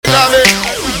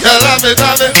love it,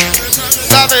 love it.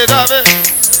 Love it, love it.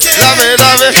 Love it,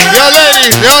 love it. Yo,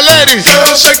 ladies, yo, ladies.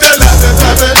 Girl, shake that love it,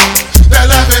 love it. That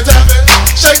love it, love it.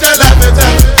 Shake that love it,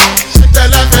 love it. Shake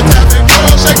that love it, love it.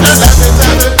 Girl, shake that love it,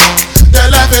 love it. That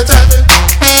love it, love it.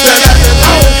 That love it,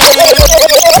 love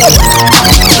it.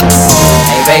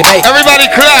 Hey, baby. Everybody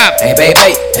clap. Hey,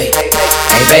 baby. Hey,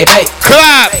 baby.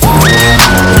 Clap.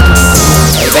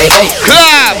 Hey, baby.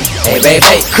 Clap. Hey,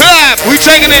 baby. Clap. We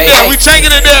taking it there. We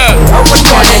taking it there. I'm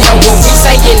recording on what we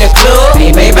say in the club.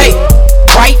 Hey, baby.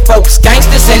 White folks,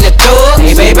 gangsters in the club.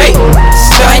 Hey, baby.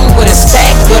 Stunning with a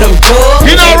stack with them drugs.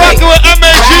 You know, rocking with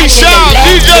MAG Shout,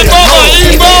 DJ Bubba,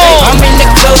 Emo. I'm in the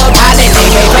club, hollering, hey,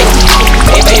 baby.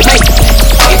 Hey, baby.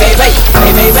 Hey, baby.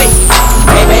 Hey, baby.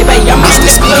 Hey, baby. I'm in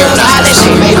the club,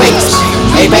 hollering, hey, baby.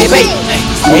 Hey, baby.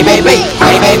 Hey, baby.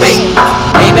 Hey, baby.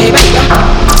 Hey, baby.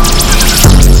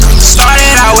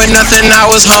 Started out with nothing, I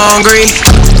was hungry.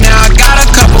 Now I got a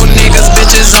couple niggas,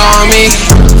 bitches on me.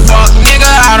 Fuck nigga,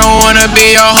 I don't wanna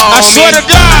be your homie. I swear to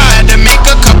God. I had to make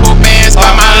a couple bands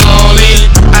by my lonely.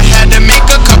 I had to make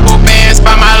a couple bands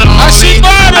by my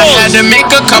lonely. I had to make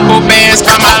a couple bands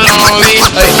by my lonely.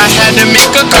 I had to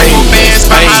make a couple bands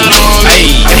by my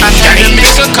lonely. I had to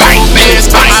make a couple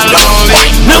bands by my lonely.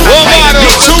 One bottle,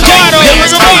 two bottles,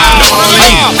 bring them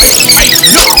out. Hey,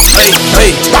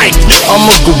 I'm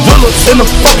a gorilla in a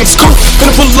fucking scoop.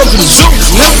 Finna pull up in the zoo.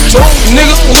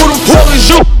 Nigga, who the fuck is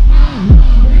you?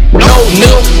 No,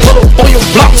 nigga, pull up on your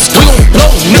blocks. We gon'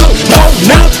 blow, nigga.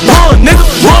 Run, nigga,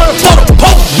 run for the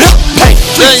pole, nigga. Hey,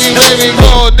 Baby,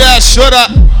 go that shut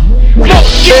up.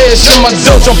 yeah, in my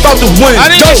dough, jump out the window.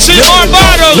 I need to see more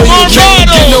bottles, more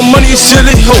Get bottles. no money, you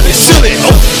silly hoe, silly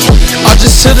hoe. I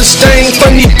just hit a stain,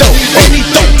 funny dope, funny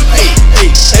dope. Hey,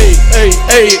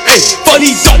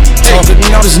 funny dope. Talking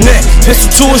out his neck, pistol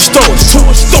to his throat,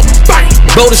 bang.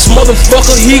 Blow this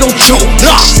motherfucker, he gon' chew.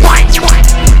 Bang.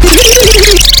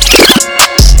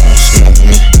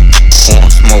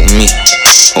 Smoke me.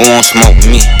 Who won't smoke with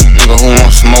me? Nigga, who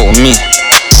won't smoke with me?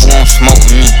 Who won't smoke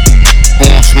with me? Who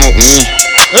won't smoke with me?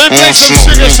 Let me play some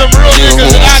shit with some real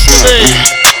niggas and activate.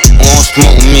 Who won't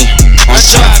smoke with me? I'm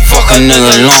trying to fuck a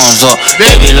nigga lungs up.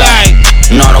 They be like,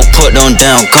 no, don't put them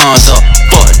damn guns up.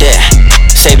 Fuck that.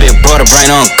 Say big brother, bring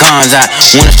them guns out.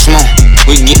 Wanna smoke?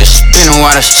 We get the spinning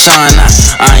while the sun out.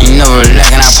 I ain't never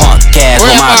lacking, I pump gas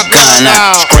with my gun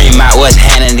out. Scream out what's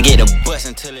happening to get the bus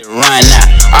until it run out.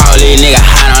 All these niggas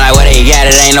hiding like what they got,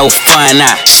 it ain't no fun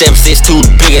out. 7'6" too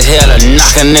big as hell to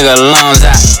knock a nigga lungs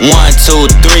out. 1,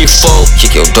 2, 3, 4,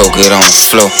 kick your dope, get on the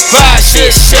floor. 5, 6,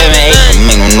 7, 8,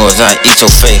 make no noise, I eat your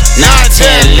face. 9,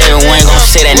 10, 11, we ain't gon'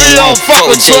 say that nigga won't fuck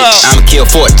with Jake. I'ma kill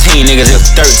 14 niggas if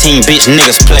 13 bitch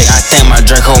niggas play. I think my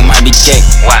Draco might be gay.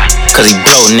 Why? Cause he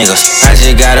blow niggas. I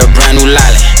just got a brand new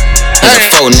lolly. It's a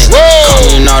faux nigga. Call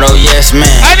me an auto yes man.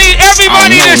 I need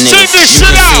everybody to shake this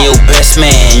shit out. You can see your best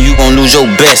man, you gon' lose your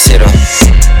best hitter.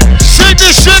 Shake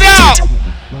this shit out.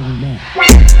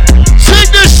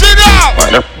 Shake this shit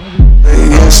out.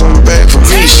 You want something back from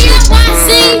me, shit.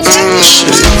 Shit.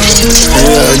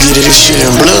 Yeah, I get this shit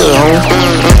in blood,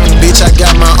 homie. Bitch, I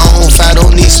got my own fight,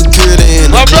 don't need security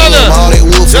in the My brother, club. All that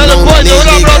wolf tell the on boy, me, what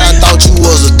up, nigga, brother? I thought you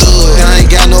was a thug. I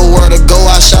ain't got nowhere to go,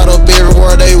 I shot up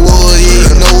everywhere they was. Yeah,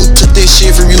 you know who took this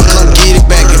shit from you, come get it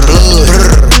back in blood.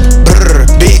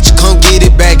 Bitch, come get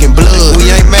it back in blood. We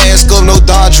ain't mask up, no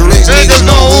Dodger X, niggas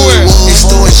know who it was. They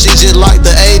storing shit just like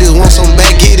the 80s, want some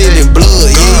back, get it in blood.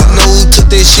 Yeah, you know who took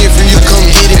this shit from you, come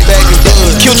get it back in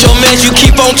blood. Killed your man, you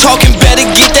keep on talking, better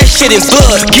get that shit in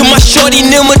blood. Give my shorty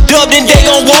them a dub, then they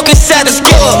gon' walk inside the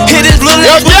club. Hit his little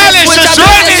Yo, Gallis, you're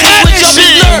joining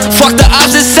Hennessy. Fuck the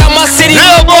odds inside my city.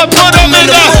 Hell, boy, put them in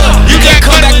the. You can't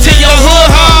come back to your hood,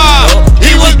 huh?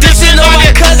 He was dissing on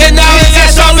it, and now his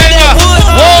ass all in the hood.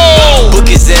 Whoa. Book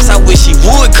his ass, I wish he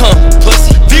would come.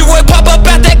 Pussy. V-Roy pop up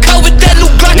out that car with that new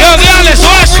Glock. Yo, Gallis,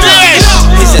 watch this.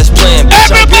 His ass playing,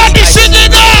 bitch. Everybody sing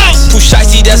it out. Too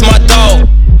shicey, that's my dog.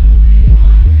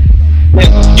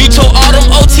 You told all them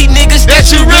OT niggas That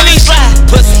you really slide.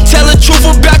 Pussy. Tell the truth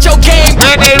about your game.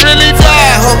 Man, they really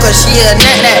die. Hoe cause she a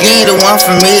nat. You ain't the one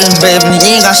for me, baby.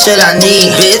 You ain't got shit I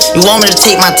need, bitch. You want me to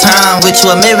take my time with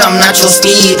you, or maybe I'm not your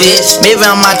speed, bitch. Maybe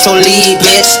I'm not your lead,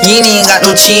 bitch. You ain't got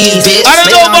no cheese, bitch. I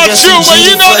don't Maybe know I'm about just you, too but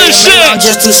you G know for this you. Maybe shit. I'm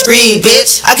just too screed,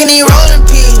 bitch. I can even roll in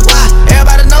peace, why?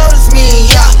 Everybody notice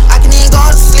me, yeah. I can even go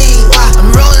to sleep, why?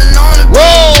 I'm rolling on the beat.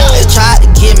 Whoa. They tried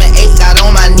to give me 8, got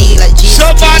on my knee like Jesus.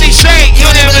 Somebody say you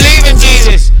didn't believe in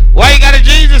Jesus. Why you got a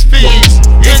Jesus piece?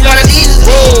 You ain't got a Jesus,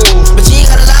 Whoa. but you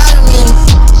ain't gotta lie to me.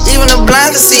 Even the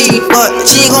blind can see, but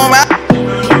she ain't gon' rap.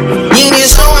 You ain't even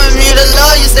showing me the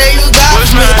love you say you got.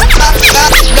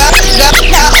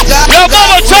 Yo,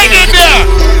 mama, take it there.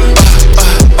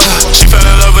 She fell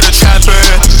in love with a trap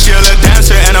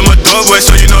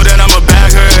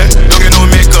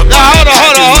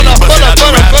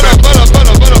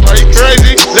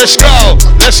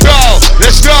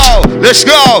Let's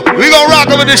go. We gonna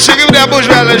rock over this shit. Give me that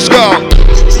bushman. Let's go.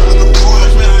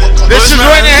 This is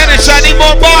Rain and Hennessy. I need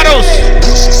more bottles.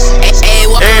 Hey,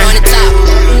 what on the top?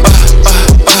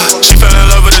 She fell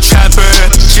in love with a trapper.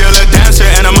 She a little dancer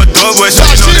and I'm a dog boy. So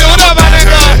she know that I'm a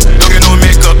backer. Don't get no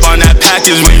makeup on that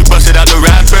package when you bust it out the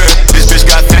rapper. This bitch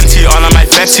got Fenty all on my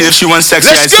Fetty. If she wants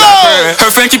sexy, I slap her.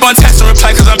 Her friend keep on texting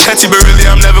reply cause I'm petty, but really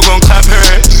I'm never gonna clap her.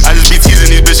 I just be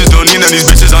teasing these bitches, don't need none of these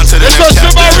bitches onto the next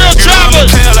chapter. Real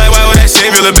trappers. Like why would I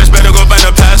save you? The bitch better go find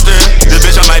a pastor. The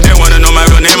bitch on my dick wanna know my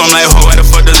real name. I'm like, why the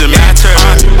fuck does it matter?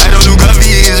 I don't do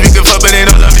gummies. We can fuck but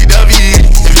ain't no lovey-dovey.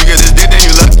 If you get this dick then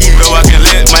you lucky. Bro, I can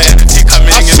let my energy come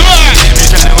in. If you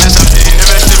tryna win something, the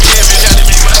rest of me. If you tryna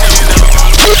be my name, never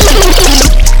gonna.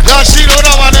 Y'all see, hold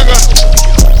on, my nigga.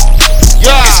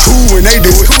 Yeah. It's cool when they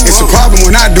do it. It's a problem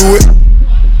when I do it.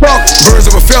 Fuck, birds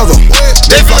of a feather.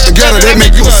 They flock together, they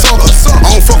make you a sucker. I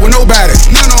don't fuck with nobody.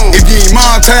 If you ain't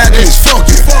my tag, then it's fuck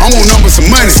you. I want numbers some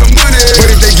money. But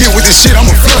if they get with this shit,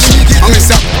 I'ma flush you. I'm in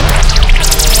South.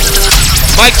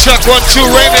 Mic check 1, 2,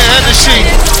 Raymond Hennessy.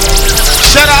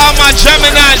 Shout out all my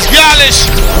Geminis, Gallis.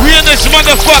 We in this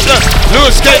motherfucker.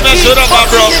 Louis K, mess it up, my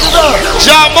bro.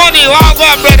 John Money, wild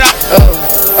one, brother.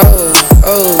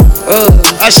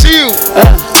 I see you.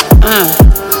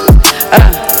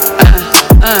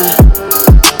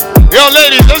 Yo,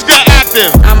 ladies, let's get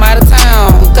active. I'm out of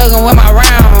town, thuggin' with my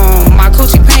round. My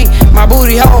coochie pink, my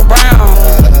booty hole brown.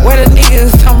 Where the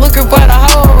niggas? I'm looking for the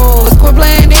hoes. Quit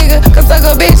playing, nigga, cause suck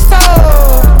a bitch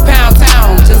toe. Pound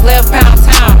town, just left Pound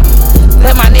town.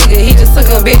 Let my nigga, he just took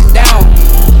a bitch down.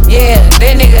 Yeah,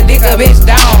 that nigga dick a bitch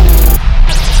down.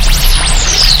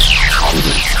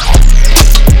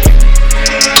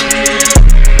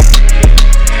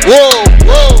 Whoa,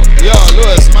 yo,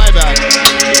 Louis, my bad.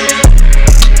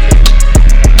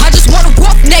 I just want a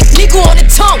roughneck nigga on the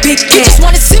tongue. Big you just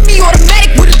wanna send me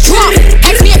automatic with a drum.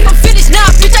 Ask me if I'm finished, nah,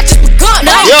 bitch, I just begun.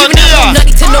 I ain't giving out no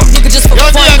nutty to no nigga just for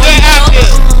fun.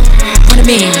 Run a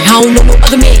man, I don't know no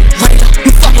other man. You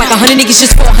fuck like 100 niggas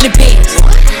just for 100 bands.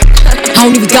 I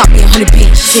don't even got me 100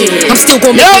 bands. Shit, I'm still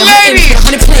gonna make me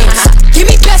 100 plans. Give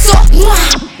me peso.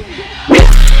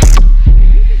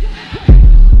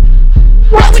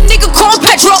 Why would nigga call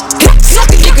Petro?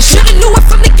 Suck a nigga, shoulda knew it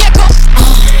from the get-go.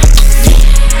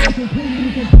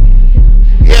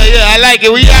 Yeah, I like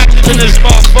it. We active in this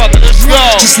motherfucker. Let's go.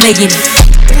 Just legging it.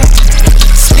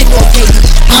 Spin all day.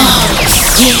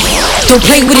 Yeah. Don't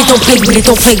play with it, don't play with it,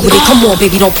 don't play with it. Come on,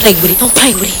 baby, don't play with it, don't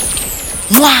play with it.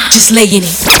 Just laying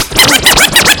it.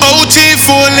 OT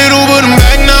for a little, but I'm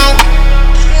back now.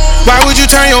 Why would you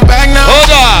turn your back now?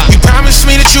 Hold on. You promised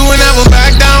me that you would never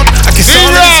back down. I can see all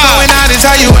that's going out is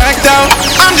how you act out.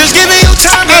 I'm just giving you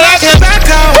time, but I can't back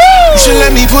out. You should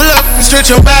let me pull up and stretch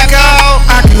your back out.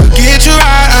 I could get you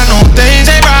right, I know things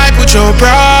ain't right. Put your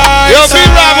pride Yo,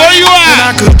 B-Rob, where you at? and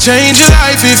I could change your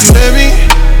life if you let me.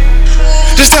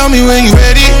 Just tell me when you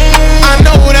ready. I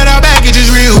know that our baggage is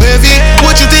real heavy.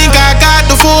 What you think I got?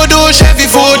 The 4-door Chevy,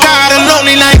 4 tired of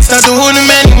lonely nights, not doing them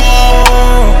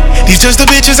anymore. These just the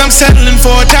bitches I'm settling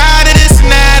for. Tired of this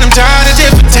and that, I'm tired of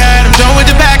tit for tat. I'm done with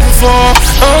the back and forth.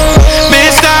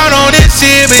 Missed out on this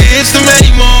here, but it's the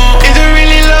many more. Is it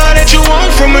really love that you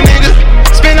want from a nigga?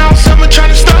 Spend all summer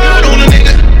trying to start on a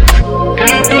nigga.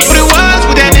 But it was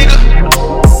with that nigga.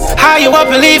 How you up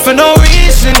and leave for no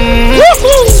reason?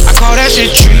 I call that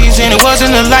shit treason. It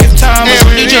wasn't a lifetime, it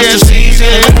was really just a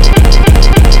season.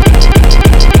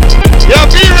 Yo,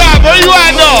 B-Rob, where you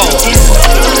at though?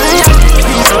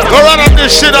 Go run up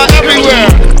this shit on everywhere,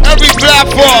 every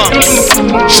platform.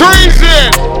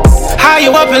 Treason. How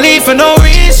you up and leave for no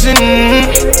reason?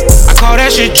 I call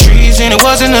that shit treason. It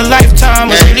wasn't a lifetime,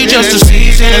 it was really just a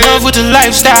season. In love with the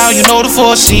lifestyle, you know the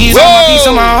 4 seasons. My piece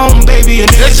of my own, baby.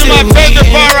 This is my favorite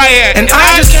part right here. And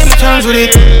I just came to terms with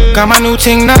it. Got my new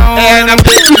thing now. And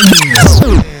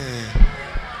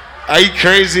are you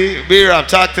crazy? B-Rob,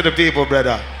 talk to the people,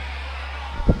 brother.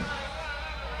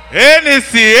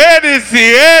 Hennessy.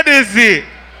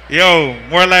 Yo,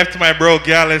 more life to my bro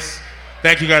Gallis.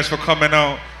 Thank you guys for coming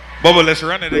out. Bubba, let's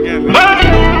run it again.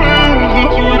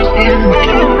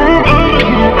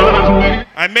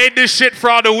 I made this shit for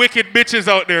all the wicked bitches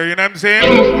out there, you know what I'm saying?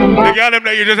 They got them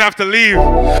that you just have to leave.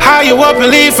 How you up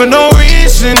and leave for no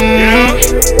reason?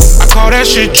 I call that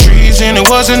shit treason. It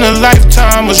wasn't a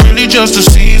lifetime, it was really just a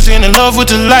season. In love with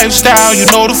the lifestyle, you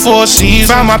know the 4 seasons.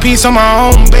 Found my piece on my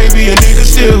own, baby, a nigga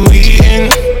still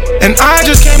eating. And I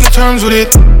just came to terms with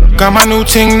it. Got my new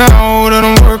ting now that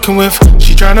I'm working with.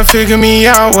 She tryna figure me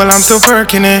out while I'm still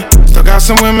perking it. Still got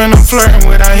some women I'm flirting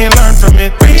with, I ain't learned from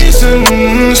it.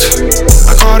 Reasons,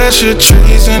 I call that shit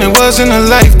treason. It wasn't a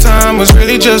lifetime, was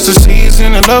really just a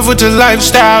season. In love with the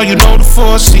lifestyle, you know the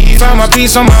 4 C's. Found my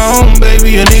peace on my own,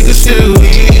 baby, a nigga still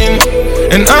eating.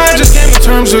 And I just came to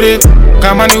terms with it.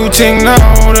 Got my new ting now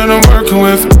that I'm working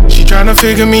with. She tryna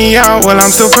figure me out while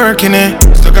I'm still perking it.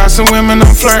 Still got some women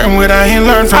I'm flirting with, I ain't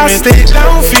learned from it. I stayed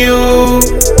down for you,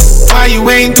 why you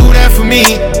ain't do that for me?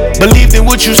 Believed in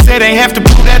what you said, ain't have to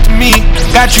prove that to me.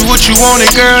 Got you what you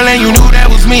wanted, girl, and you knew that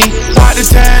was me. Why the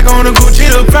tag on the Gucci,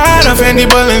 the pride of Fendi,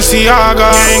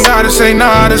 Balenciaga? You ain't gotta say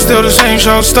nah, it's still the same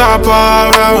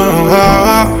showstopper.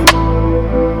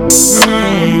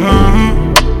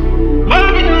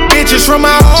 Bitches from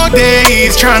my old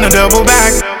days, tryna double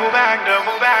back.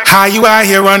 How you out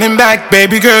here running back,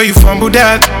 baby girl, you fumbled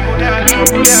that.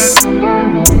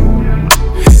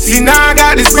 See, now I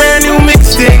got this brand new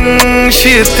mix thing.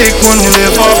 She a thick one who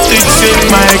live off thick shit.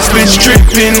 My ex bitch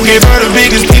trippin', gave her the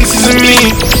biggest pieces of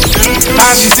me.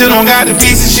 How she still don't got the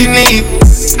pieces she need?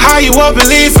 How you up and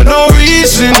leave for no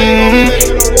reason?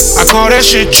 I call that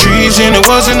shit treason. It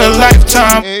wasn't a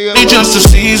lifetime, it's just a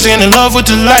season. In love with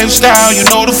the lifestyle, you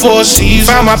know the 4 C's.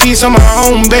 Found my peace on my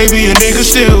own, baby, a nigga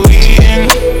still eating.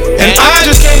 And I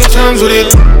just came to terms with it.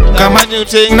 Got my new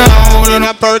thing now, and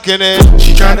I'm perking it.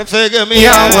 She tryna figure me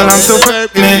out while I'm still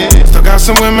perking it. Still got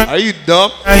some women. Are you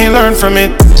dumb? I ain't learned from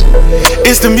it.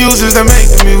 It's the muses that make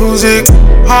the music.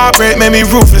 Heartbreak made me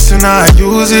ruthless and I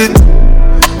use it.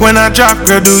 When I drop,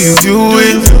 girl, do you view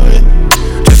it?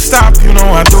 Just stop, you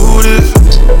know I do this.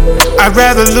 I'd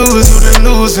rather lose you than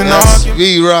lose and argue.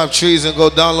 We rob trees and go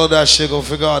download that shit, go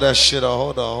figure all that shit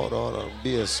out. Hold on.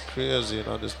 Be as crazy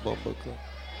on this bumper.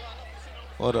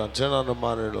 Hold on, turn on the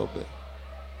monitor a little bit.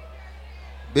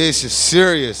 Bass is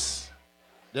serious.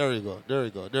 There you go.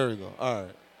 All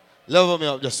right. Level me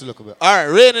up just a little bit. All right,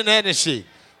 Rain and Hennessy.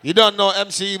 You don't know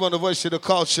MC Ebon, the voice of the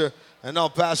culture. And now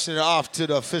passing it off to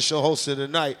the official host of the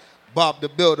night, Bob the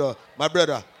Builder. My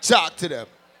brother, talk to them.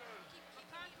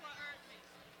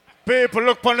 People,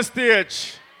 look on the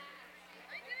stage.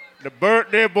 The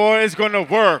birthday boy is going to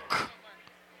work.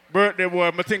 Birthday boy,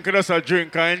 I'm thinking that's a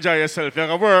drink and enjoy yourself. You're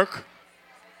going to work.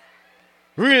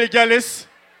 Really, Gallis?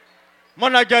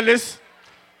 Man, Gallis?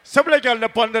 Some like y'all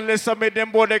upon the list, I made them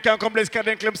boy, they can come, let's get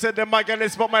them claim, said them, my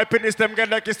Gallis, but my penis, them get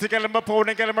like, stick them a pound,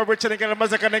 and get them a rich, and get them a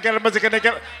second, and get them a second, and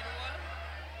get them.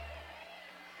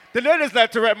 The ladies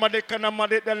like to write money, kind of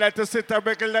money, they like to sit and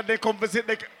regular, they come visit,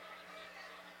 they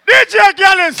DJ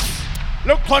Gallis!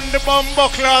 Look on the bumbo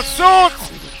class suit!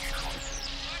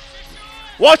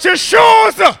 Watch your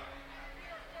shoes!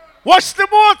 Watch the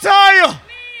bow tie!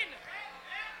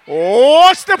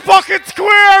 Watch the pocket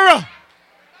square!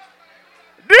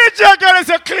 DJ Gallis,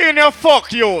 you clean your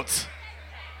fuck, youth.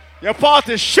 Your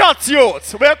party shots,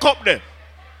 youth. Wake up there.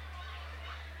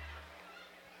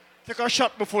 Take a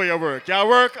shot before you work. You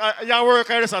work, I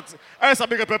just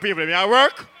big up your people. You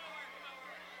work?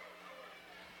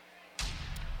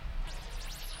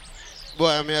 Boy,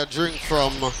 I may drink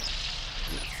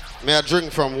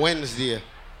from Wednesday.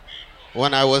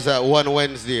 When I was at one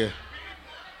Wednesday.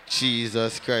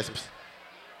 Jesus Christ.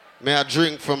 May I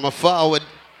drink from my forward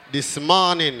this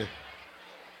morning.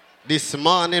 This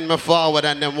morning my forward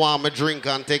and them want me drink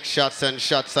and take shots and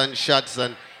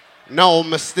now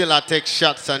me still I take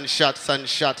shots and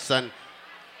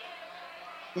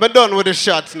me done with the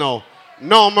shots now.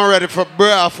 Now I'm ready for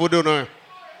breath for dinner.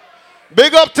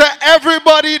 Big up to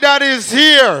everybody that is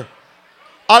here.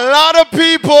 A lot of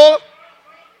people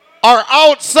are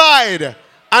outside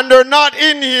and they're not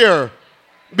in here.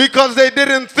 Because they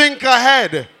didn't think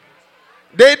ahead.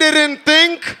 They didn't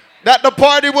think that the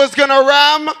party was going to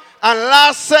ram. And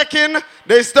last second,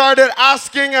 they started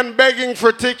asking and begging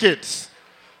for tickets.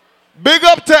 Big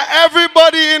up to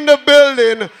everybody in the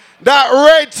building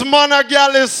that rates Mana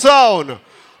Gallis sound.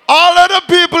 All of the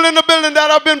people in the building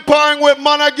that have been pouring with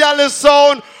Mana Gallis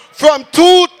sound from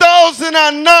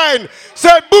 2009.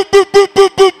 Say boop, boop, boop, boop,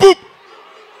 boop, boop.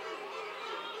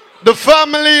 The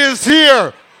family is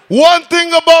here. One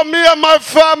thing about me and my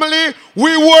family,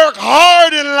 we work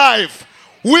hard in life.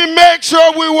 We make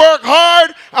sure we work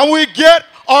hard and we get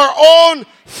our own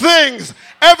things.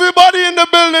 Everybody in the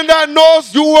building that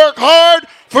knows you work hard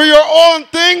for your own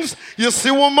things, you see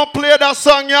when I play that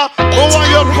song, yeah? I want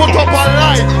you to put up a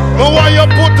light. I want you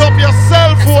to put up your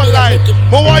cell phone light.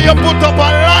 I want you to put up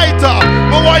a lighter.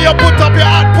 I want you to put up your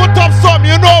hand. Put up some,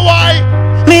 you know why?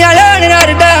 Me alone in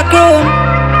the dark room.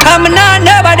 I'm not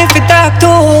nobody to talk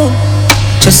to.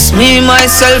 Just me,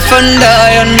 myself, and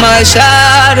I and my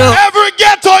shadow. Every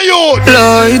ghetto youth.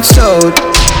 Lights out.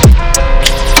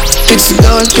 It's the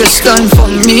darkest time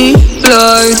for me.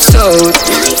 Lights out.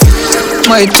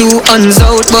 my 2 hands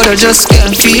out, but I just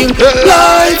can't feel.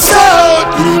 Lights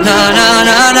out. Na na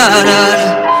na na na.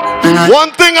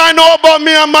 One thing I know about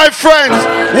me and my friends,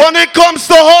 when it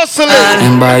comes to hustling,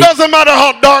 doesn't matter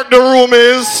how dark the room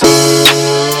is.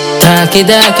 Darky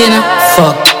darky na,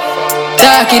 fuck.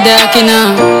 Darky darky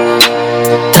na.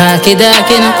 Darky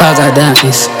darky na, paga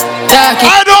darkness.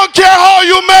 I don't care how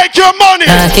you make your money.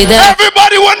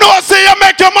 Everybody will know say you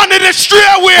make your money the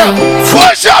straight way.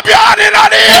 Push up your hand in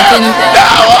the air.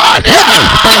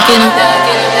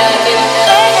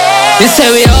 You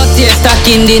say we out here stuck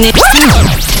in the net.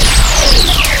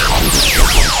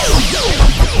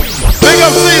 Big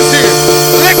up CC.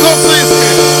 Big up CC.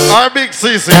 Our big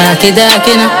CC. Darky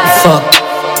darky na, fuck.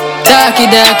 Darky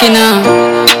darky na.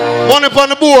 Money up on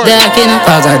the board. Darky na,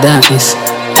 paga darkness.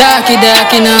 Darky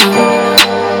darky na.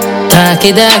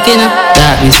 Darky darky na.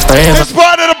 Darkness forever. This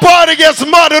part of the party gets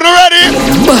mad. Are you ready?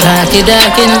 Darky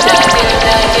darky na.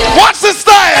 What's the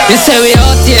style? You say we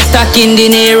out here stuck in the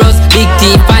Neros. Big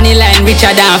T, funny line,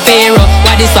 richer than Pharaoh.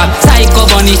 What is what? Psycho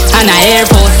bunny and a Air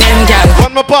Force, them gal.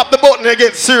 When me pop the button, they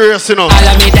get serious, you know. All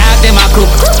of me dog, them a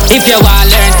crook. If you want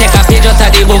learn, take a page out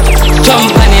of the book. Jump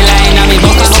on the line and me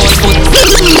book a whole foot.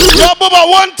 Yo, Bubba,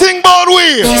 one thing about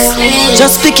we.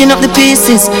 Just picking up the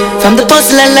pieces from the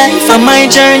puzzle of life on my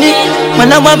journey.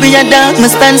 When I want be a dog, me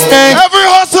stand stern. Every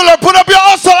hustler, put up your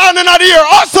hustle hand in the ear.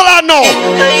 Hustle hand now.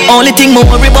 Only thing me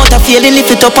worry about a feeling,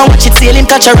 lift it up and watch it sailing.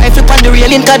 Catch a rifle on the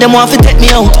railing, cause them want to take me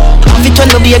out. Have it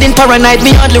when me bathing, paranoid,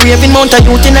 me hardly raving. Mount a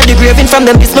youth in the graving from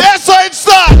them business. Yes, so it's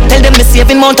that. Tell them me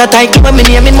saving, mount a tight when me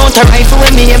naming. Mount a rifle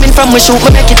when me aiming from me shoot,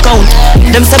 me make it count.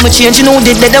 Them say me changing, who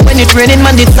did leather when it raining.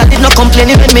 Man did solid, no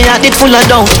complaining when me heart it full of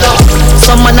down.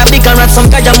 Some man a big and rat, some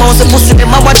guy a mouse. A pussy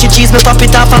them a watch it cheese, me pop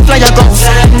it off and fly a ghost.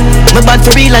 Me bad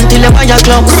for real until them buy a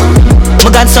close. My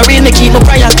God so real, me keep my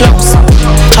prayer close.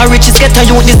 How riches get a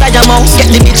youth desire mouse. Get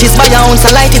the bitches by your own,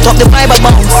 so light it up the Bible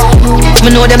bounce.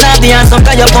 Me know them not the hands, some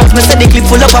guy a bounce. Me say the clip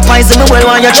full of a poison, me well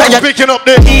want you try your picking up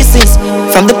the pieces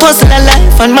from the puzzle of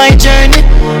life on my journey.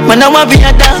 Man, I want be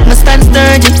a dog, me stand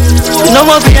sturdy. Me no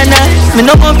want be a night, me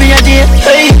no want be a day.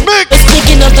 Hey, just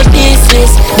picking up the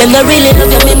pieces. Them not really love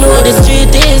you, me know the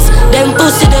street is. Them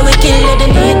pussy, them we kill you, the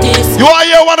need is. You are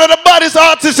here one of the baddest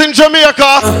artists in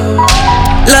Jamaica.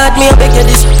 Lord, me I beg you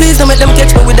this. Please don't make them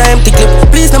catch me with a empty clip.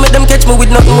 Please don't make them catch me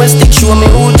with nothing will stick. Show me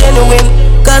who genuine.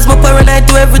 Cause my paranoid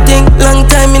to everything. Long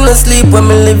time in no sleep when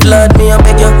me live. Lord, me I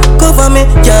beg you cover me.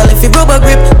 Can't lift your rubber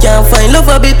grip. Can't find love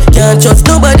a bit. Can't trust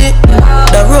nobody.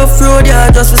 The rough road,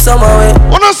 yeah, just for some way.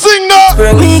 Wanna sing now?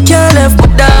 Spring me can't left my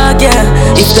dog, yeah.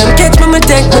 If them catch me, me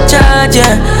take my charge,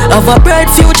 yeah. Have a bright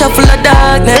future full of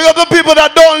darkness. Big up the people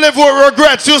that don't live with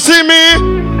regrets. You see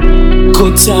me?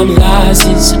 Good time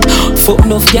losses. Fuck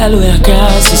enough gal where I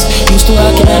crosses. Used to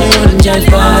walk in on the road and drive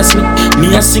past me.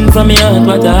 Me I sing from me heart,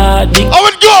 but the heart big. I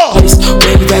would go!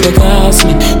 Baby try to cost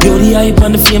me. Yo, the hype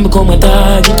and the fame become a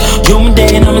target. Yo, me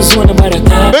there and I'm a zone about a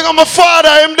car. Big up my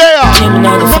father, him there.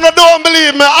 When I don't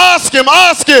believe me, ask him,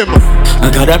 ask him.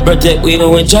 I got that project we know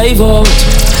we drive out.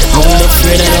 I'm not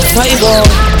afraid of a 5-0.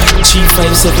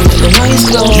 G57 in the nice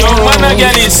club. Yo, man,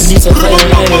 Gallis.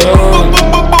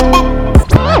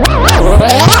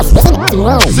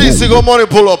 CC go money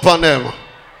pull up on them.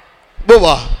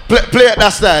 Bubba, play it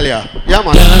that style, yeah. Yeah,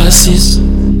 man. Glasses.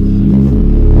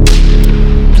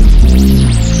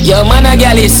 Yo, man,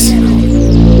 Gallis.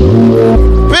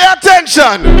 Pay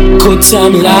attention. Good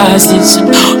time losses.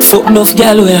 Fuck enough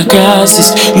gal where I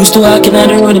crosses. Used to walk in on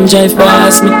the road and drive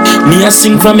past me. Me I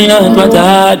sing from me heart, but the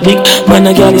heart big. Man,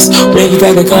 Gallis, where you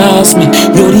try to cost me.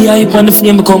 Yo, the hype and the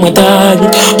fame become a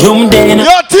target. Yo, me there.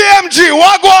 Yo, TMG,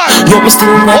 wagwan. Yo, me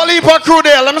still all heap of crew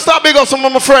there. Let me start big up some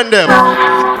of my friend them.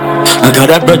 I got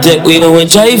that project we know we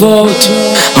drive out.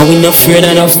 And we not afraid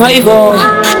of no 5-0.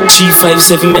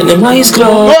 G57 make them eyes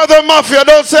close. Northern Mafia,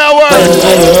 don't say a word.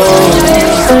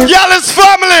 Gallis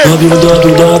family.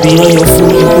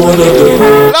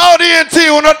 Loud ENT,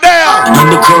 we're not there. And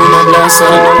the corona blast on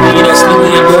me, that's the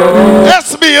way it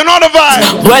goes. SB, you know the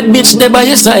vibe. Bad bitch there by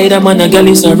your side, I'm on a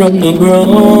Gallis around the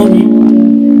ground.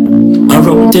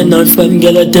 Around 10 or 5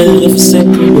 girl I tell them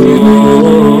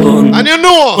separate. And you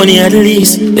know money at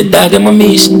least, the dog in my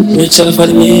mission, rich off of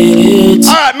the mates.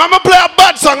 Alright, mama play a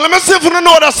bad song, let me see if you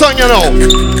know that song, you know.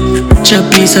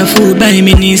 Chop piece of food, buy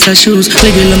me knees and shoes.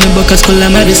 Regular me buckets full of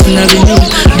Madison Avenue.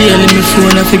 Daily me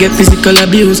phone, I forget physical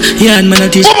abuse. Yeah, man, I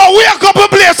teach. Mama, wake up a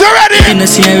place, you ready?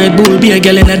 Hennessy and Red Bull, be a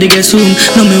girl in a digger soon.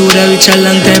 No me woulda reach a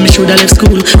long time, me shoulda left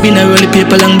school. Been a roll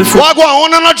paper long before. Wagwan,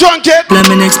 wanna not drunk it? Plan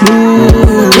me next move.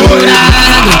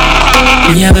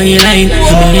 Me have a line,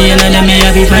 me and me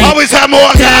have a fine. Always have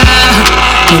more.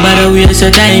 No matter waste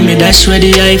your time, me dash where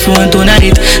the iPhone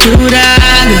tonight. Do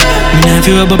that. Me if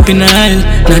you rub up in the aisle,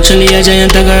 naturally a giant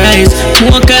I go rise.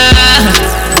 Mocha,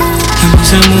 I'm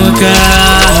some mocha.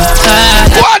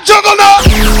 What juggle now?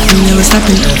 We never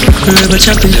stopping, forever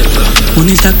chopping.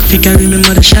 Money stack, fi carry me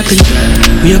mother shopping.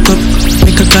 Wake up,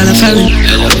 make a call a foreign.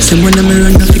 Same when I'm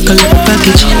run, I fi collect the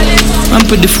package. I'm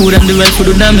put the food and the right for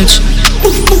the damage.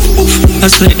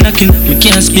 I saw it knocking. We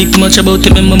can't speak much about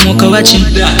it when my mocha watching.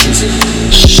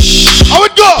 How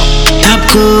it go? Top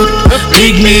coat,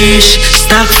 big mish,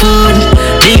 stock food,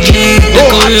 big leg. The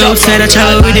curry outside, I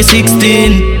travel with the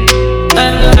 16.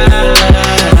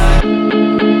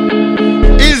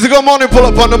 Easy go money pull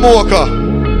up on the mocha.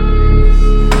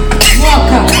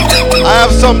 I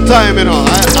have some time, you know.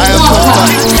 I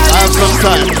have some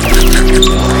time.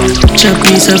 Chop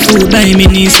piece of food, buy me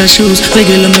knees and shoes.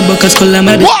 Regular me buckets, call them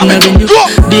Madison Avenue.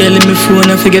 Daily me phone,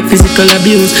 I forget physical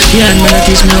abuse. Yeah, man, I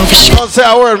teach me how to shit. Don't say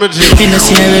a word, my G.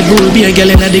 Hennessy and Red Bull, be a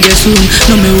girl in a digger soon.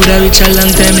 No, me woulda reach a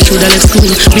long time, me shoulda left school.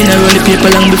 Me na roll the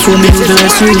paper long before me to the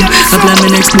restroom. I plan me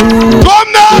next move. Come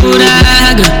now!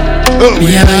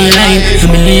 Me have a life, a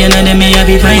million of them me have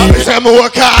be fine. I'm a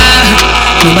worker.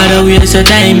 No matter waste your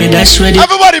time, me dash ready.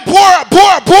 Everybody pour.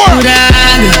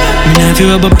 Me na fi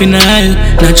rub up in the aisle,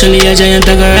 naturally a giant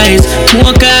I go rise.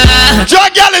 Mocha,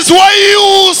 Gallis, what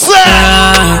you say?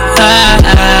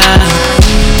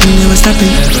 Me never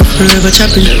stopping, forever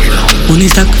chopping. Money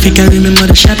stack, fi carry me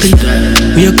mother shopping.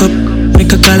 Wake up,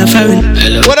 make a call a foreign.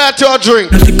 What that your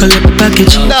drink? I fi collect the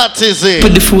package. That is it.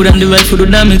 Put the food and the right for the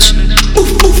damage.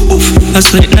 I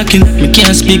saw it knocking. Me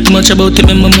can't speak much about it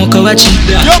when my mocha watching.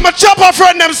 Yo, my chopper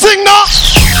friend, them sing now.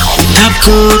 Top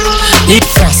coat, big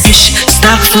fish,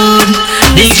 stock food,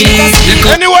 big leg.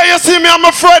 Anyway, you see me, I'm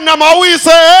a friend. I'm always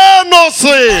say, hey, no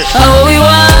say. Oh, we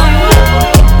want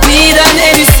weed and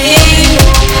everything,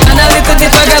 and a little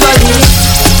bit of gabby.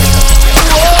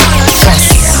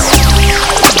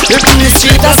 If in the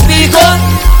street I speak up.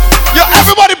 Yo,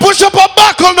 everybody push up a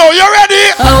buckle now. You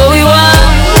ready? Oh, we want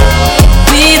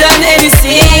weed and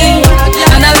everything,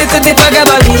 and a little bit of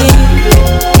gabby.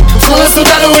 Full sit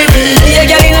down with me. Yeah,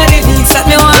 girl in the beats that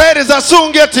me want. Ladies, I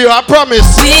soon get to you, I promise.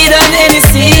 Weed and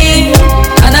anything,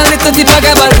 and a little bit of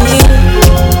gabby.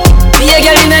 Yeah,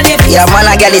 girl in the beats. Yeah, man,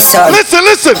 I get it, son.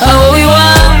 Listen. Oh, we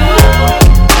want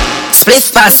split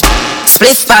pass,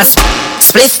 split pass,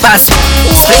 split pass,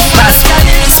 split pass,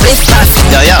 split pass.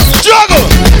 Yeah. Juggle.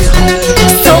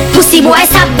 So pussy boy,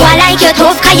 stop boy like you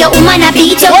tough, cause your woman a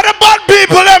beat you. What the bad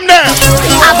people them there?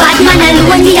 A bad man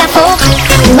alone need a fuck.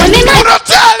 When me man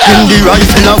in the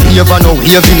rifle of wave and no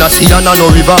wave in a sea and no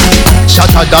river.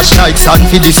 Shot a dash like sand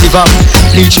for the silver.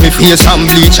 Bleach me face and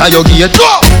bleach a your gate.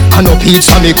 And no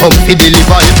pizza me come fi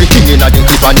deliver. Everything in a the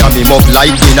tip and me mug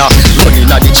like dinner. Running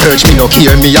a the church me no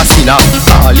care me a sinner.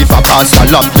 All if a pastor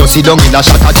lock just sit down in a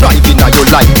shot a drive in a you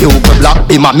like you go black.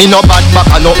 Be me no bad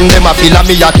back and nothing them a feel a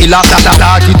me a killer.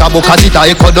 Like it a book as it a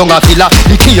echo down a filler.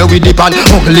 The key with the pan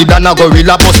ugly than a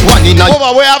gorilla. Bust one in a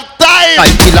over we have time.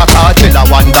 I kill a cartel a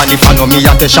one than if I know me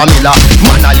a Shamila.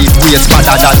 Man a live ways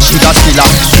fatter than sugar stiller.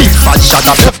 Big fat shot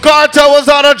up. If Cartel was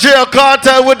out of jail,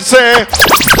 Cartel would say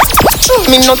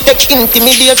me no take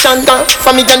intimidation.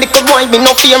 For me and the good boy, me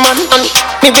no fear man.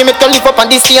 Me be me to live up on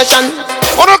this station.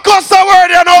 On the cost of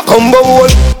word, you know. Combo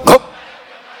wall, go.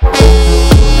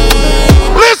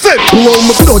 Listen. No,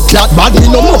 me blood clot bad. Me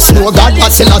no must know God. I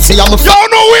say I'm a yo,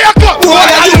 no wake up. Why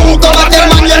are you go at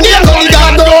them and you name only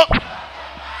God?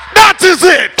 That is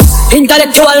it.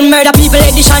 Intellectual murder people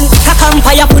edition. A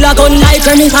campfire full of gun like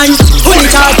Remington. Fully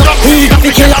charged up, we got to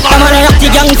kill up. I'm a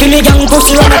rocky gang, fi me gang,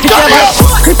 pussy run up the cover.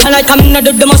 Kryptonite coming out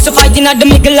of the must fight in at the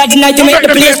middle of the night to make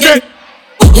the place get.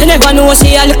 You never know,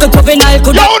 say a little juvenile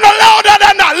could have. No, louder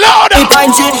than that, louder. We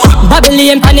find it,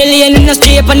 Babylon, Panellian in the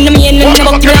street, and the main in the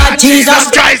buck,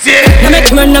 Jesus Christ, yeah. No make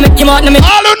him run, no make him out, no make.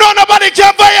 All who know nobody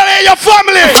can violate your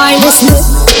family. Find this new.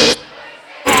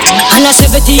 And a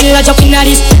 17 a jump in a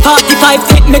this 45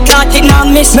 feet, me caught it now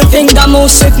miss. Me finger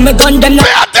move swift, me gun them now.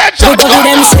 Me gun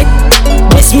them sick.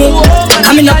 Miss me,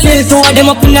 I'm in a kill two of them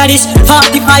up in a this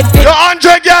 45 feet. You're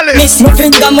Andre Gallis. Miss me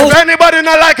finger move. If anybody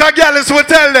not like a Gallis, we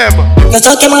tell them. You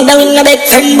talk him down in the bed,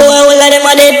 friend boy. All of them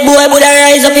a dead boy, would a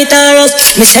rise up it or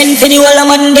us. Me send for the whole of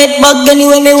man dead bug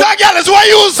anyway me. Gallis, what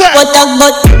you say? What talk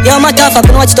but yo my talk, I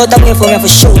can watch it out of me for me for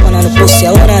sure. Man on the pussy,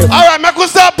 I wanna. Alright, make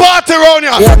us start party round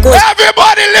here. Yeah,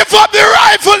 everybody lift up the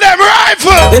rifle, them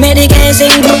rifle. We made the game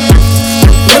sing.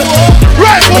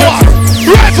 Rifle walk,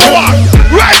 rifle walk,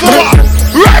 rifle walk,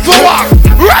 rifle walk,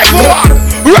 rifle walk,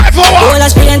 rifle walk. All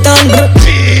us paint on.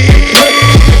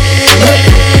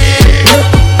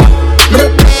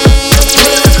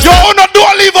 Yo, no,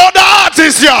 don't leave out the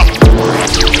artists, yeah.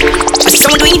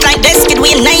 Some do it like this, kid,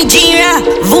 we in Nigeria.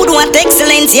 Voodoo at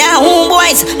excellence. Yeah,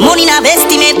 boys, money na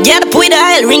estimate. Get up with the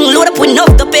oil ring, load up with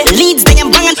enough to pay. Leads they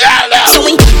am banging. So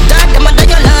we dark them under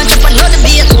your lunch up another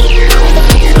beer.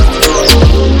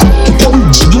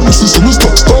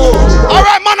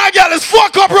 Alright, man, I got this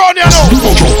fuck up round here now.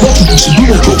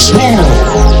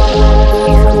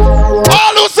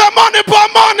 All who say money for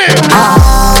money.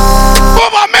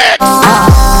 Bubba mix.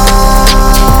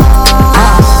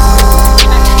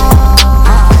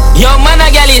 Yo, man, I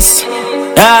Gallis.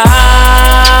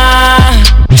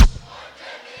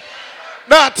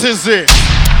 That is it.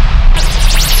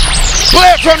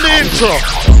 Play from the intro.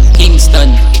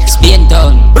 Kingston, Spain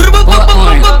Town,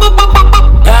 Portmore.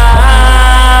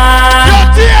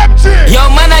 Yo,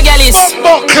 man, I Gallis.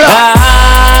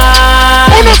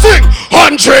 Wanna sing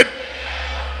 100.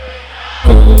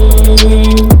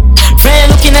 Friend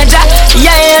looking at Jack,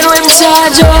 yeah, you know him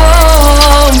charge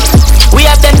home. We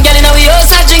have them girl in our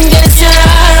house, I drink get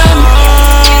serum.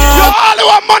 You all who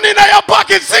have money in your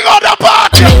pocket, sing on the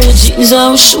party. Jeans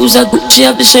out, shoes are Gucci,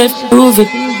 have the chef, prove it.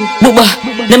 Booba,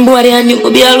 them boy they and you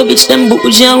be all bitch, them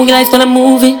bougie and we like for the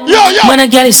movie. Man, I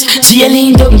Gallis, see you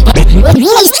lean up.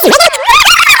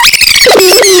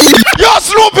 Yo,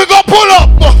 Snoopy, go pull up.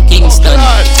 Kingston,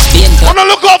 Spain Town. Wanna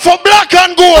look out for black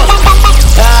and gold.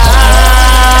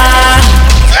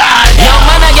 Yo,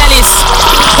 man, I Gallis.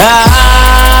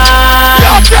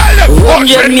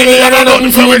 100 million and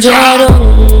nothing for Jordan.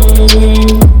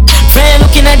 Friend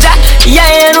looking at Jack, yeah,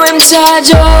 you know him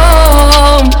charge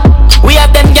home. We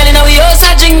have them girl in our house,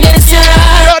 I drink get serum.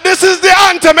 Yeah, this is the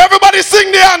anthem. Everybody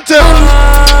sing the anthem.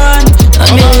 I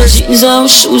mean, jeans out,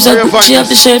 shoes are Gucci, have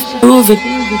the chef, prove it.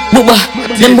 Booba,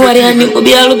 them boy they and you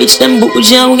be all bitch, them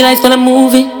bougie and we like for the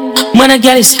movie. Man, I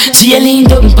Gallis, see you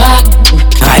lean up and back.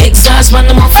 I exhaust man,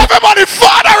 everybody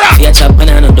father rock. Yeah, chop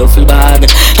banana duffel bag.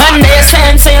 And they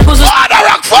say you go father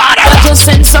rock, father rock. I just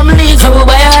send some leads, I will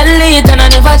buy a lead and I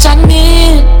never chat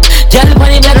me.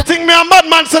 Think me a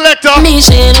madman selector. Me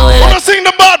say no. Wanna sing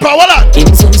the bad part, what that?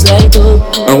 Incense light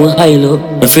up, I want high low.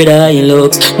 Afraid of high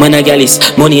looks. Man, I Gallis,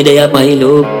 money they have high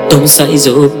low. Don't size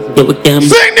up, yeah we can.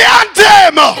 Sing the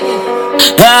anthem.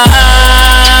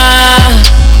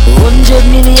 100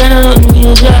 million and nothing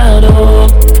you got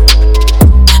up.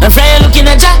 I'm friend looking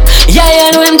at Jack, yeah,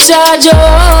 you know him charge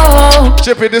up.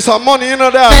 Chippy, this some money, you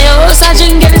know that. Now your house I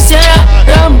drink get the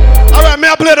serum. Alright, may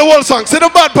I play the whole song? See the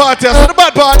bad part here, see the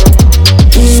bad part.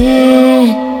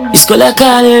 It's called a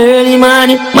call early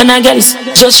morning. Man, I Gallis,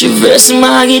 just reverse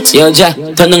market. Yo, Jack,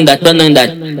 turn on that.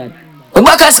 We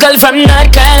back a skull from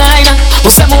North Carolina. We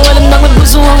say my wall and bang with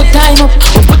booze one with time up.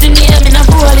 We put in the air in a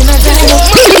pool in a time up.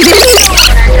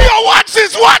 Yo, watch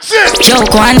this. Yo,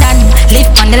 go on down, live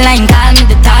on the line, call me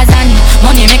the Tarzan.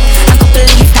 Money make a couple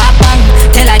of top on.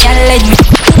 Tell a girl let me.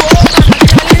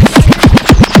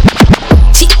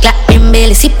 She clap him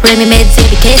belly, sip when me meds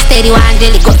every case steady one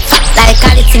daily go. Like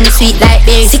Gallis in the sweet like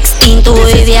berry. 16 to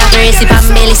heavy a berry, sip and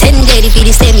belly. Send Jerry for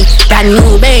the semi. Brand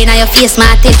new berry now your face,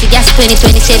 my taste. Gas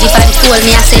 2020 Chevy for the tool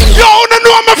me a send. Yo, no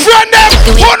know my friend them.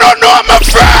 Who no know my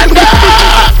friend them.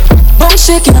 Bone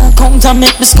shaking and come to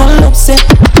make me skull upset.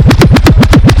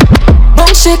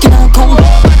 Bone shaking and come.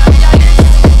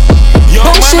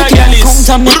 Bone shaking and come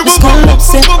to make me skull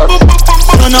upset.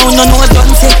 No,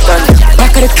 don't say.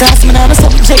 Back of the class, man, I'm a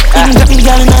subject. I'm got me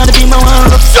girl and I'll be my one.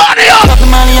 Johnny up! Got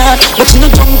my money out, but you know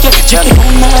don't get. Check it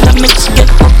on now, that makes you get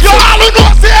up. Yo, all who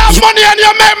know say have money and you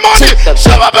make money.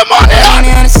 Show up the money on.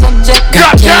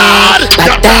 Got God,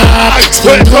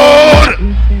 split good.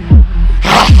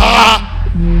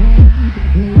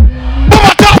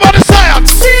 Bubba talk about the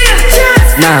science.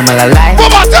 Nah, I'm a lie.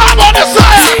 Bubba talk about the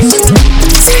science.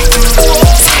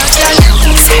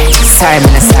 Sorry,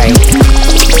 man, sorry.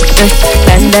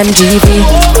 London GV,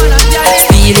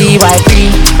 Steely Y3.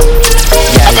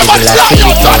 Everybody stop, yo,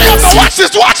 Johnny, watch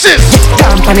this.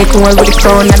 Company cool with the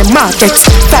crown and the market.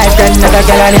 5 grand, another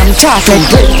girl and I'm chocolate.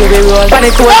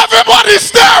 Everybody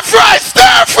stir fry.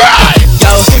 Yo,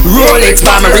 Rolex,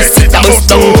 by my wrist, it's a bust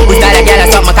down. We got a girl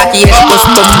and some cocky head, bust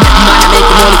down. Man, I make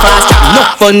the money fast, no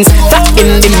funds. Fat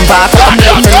in them back,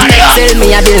 sell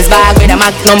me a bills bag with a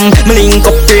magnum. Me link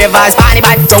up ravers, party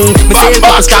back down. Me sell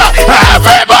couple strap.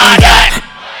 Everybody.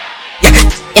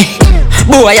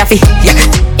 Boy, I feel,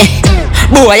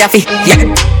 boy, I feel,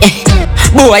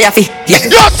 boy, I feel,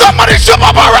 Yo, somebody shoot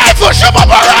up a rifle.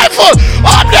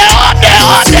 On there.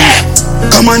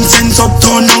 Common sense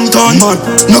uptown, downtown, man.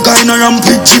 No kind of ramp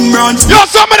with Jim Brown. Yo,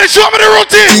 somebody show me the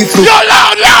routine. Yo,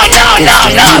 loud.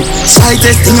 Side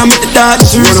testing, I make the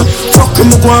dance reason. Fuck him,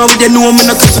 go on with the know me,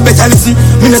 no cause better listen.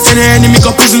 Me no say the enemy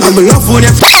go prison. I'm a love for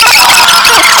them.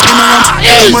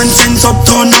 Man sings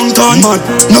uptown, downtown, man.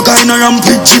 No guy in a ramp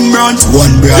with Jim Brown.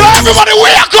 One brand. Yo, everybody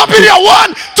wake up in here.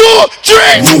 1, 2,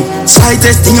 3.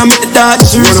 Slightest thing I make the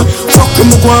dance reason. Fuck him,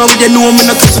 go on with you know me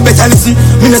not touch better listen.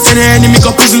 Me not say the enemy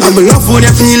go prison. I'm a love when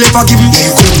you feel if I give him.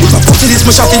 If I pussy this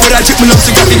much off it, but I check me love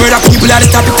to get the murder people at the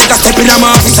top. Take a step in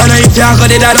my office and I if you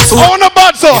got it out of soul. I want a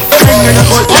bad so.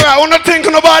 Alright, I want to think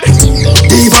on the body.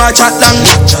 Diva chat long.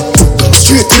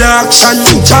 Straight to the action.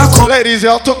 Ladies,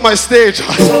 y'all took my stage.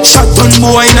 Shotgun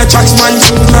boy in a tracks man.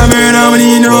 I'm here now, I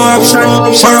need no action.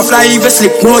 Butterfly if you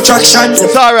slip, no traction.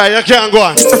 It's alright, you can't go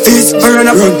on. 1,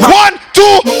 2.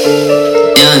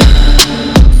 Yeah.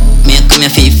 Me I come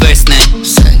here for your first night.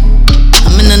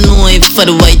 I'm in a know if for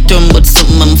the white term, but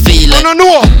something I'm feel like. No,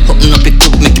 no. Open up your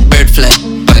cook, make the bird fly.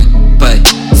 Bye.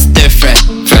 Stir fry.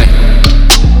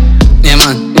 Yeah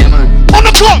man. On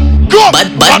the clock. Go.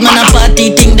 Bad man a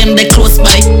party thing them they close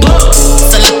by.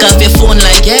 So lock off your phone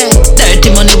like dirty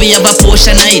money we have a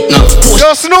portion of it now.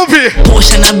 Yo Snoopy.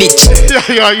 Portion of bitch.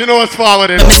 Yeah, you know what's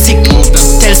forward in. I'm sick.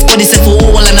 Tell Spuddy say for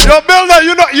all and yo Builder,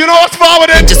 you know what's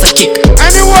forward in. Just a kick.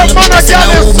 Anywhere man a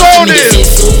Gallis sound is.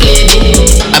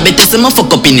 I bet there's some fuck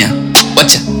up in here.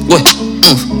 Watch it. Watch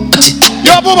it.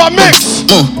 Yo Bubba mix.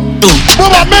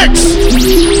 Bubba mix.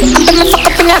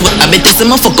 I bet there's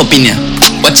some fuck up in here.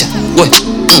 Watch it. Watch it.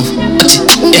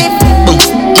 Yeah. Boom.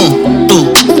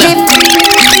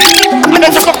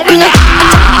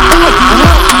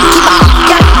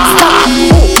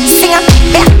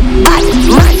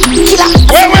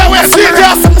 Wait, see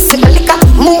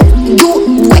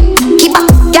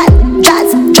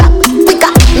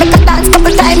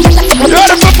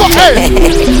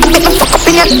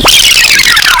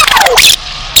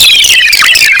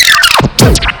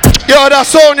Yo, that's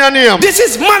sound your name. This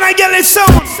is Man I Gallis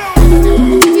sound.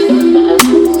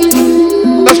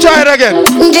 Let's try it again.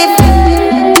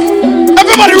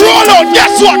 Everybody roll out.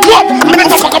 Guess what? Go up.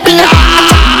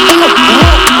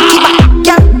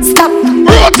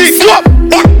 Rotate. Go up.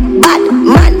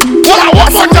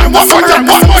 Hold on.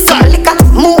 One more time.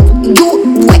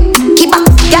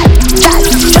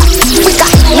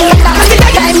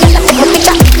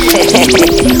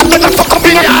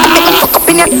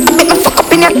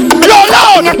 Yo,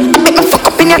 loud.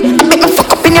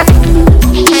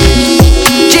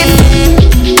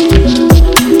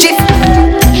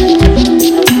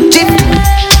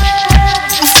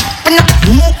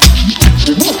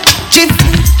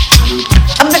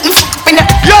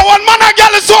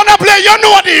 You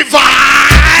know the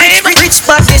vibe. Rich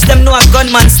parties, them know a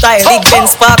gunman style. Big Ben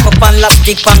spark up and lap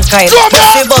dick pan Kyle.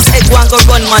 Pussy boss head one go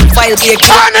gunman file. Be a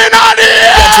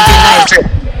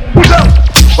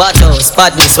what those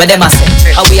badness, where them a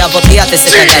say? How we have a play at the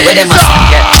second guy, where them a say?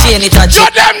 Chain it a jig.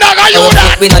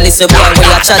 We no listen boy, where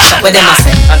you chat, where them a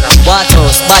say? What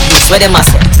those badness, where them a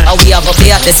say? How we have a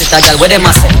play at the second guy, where them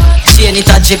a say? Chain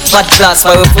it a jig, bad class,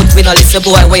 where we put we no listen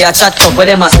boy, where you chat, where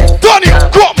them a say? Tony,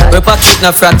 come! We pocket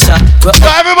no fracture.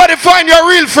 Now everybody find your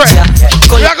real friend.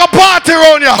 We like a party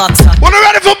around ya. When you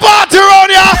ready for party around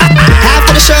ya?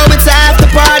 After the show, it's after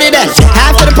party then.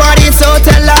 After the party, it's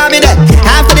hotel lobby then.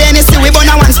 After the Hennessy, we burn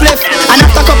a one spliff. And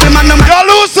after couple man, no man. You're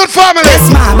losing family.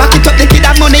 Yes, man. Back it up, the kid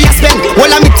have money you spend.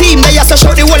 All of me team, they also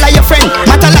show the whole of your friend.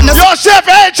 Matalan, your chef,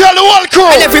 HL, the whole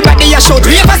crew. And everybody you show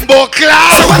ravers. Bocla.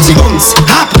 So watch the guns.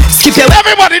 Hop. Skip your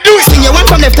everybody do it. Swing your one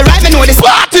from left to right, me know this.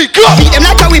 Party, go. Beat them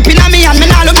like a whipping on me and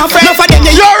me now look my friend. No for them,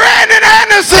 you're raining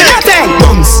Hennessy. Nothing.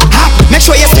 Bums. Hop. Make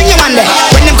sure you swing your one there.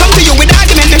 When them come to you with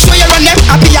argument, make sure you run them.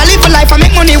 Happy I live a life, I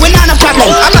make money, we not a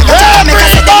problem. I'm not gonna make a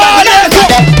set them up, we not a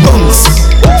problem. Bums.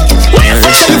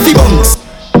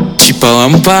 Chipper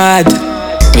one bad.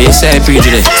 What you say,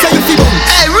 prejudice?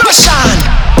 Hey, Russian.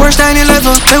 Porsche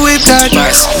 911, the whip that.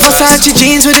 Versace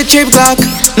jeans with a drip clock.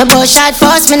 My boss shot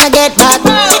first, me no get back.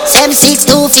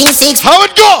 762, fin 6. How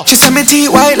it go? She said me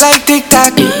teeth white like Tic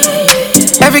Tac.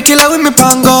 Every killer with me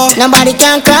pango. Nobody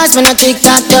can cross me no Tic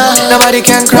Tac toe. Nobody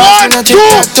can cross me no Tic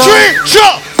Tac toe. 1, 2, 3,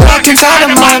 jump. Walk inside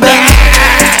of my Benz.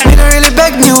 Me no really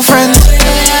beg new friends.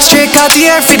 Straight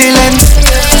Cartier for the lens.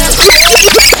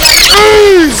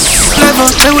 Level,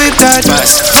 the whip that.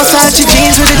 Versace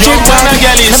jeans with a drip clock.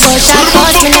 My boss shot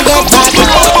first, me no get back.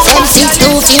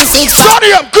 762, fin 6. Sorry,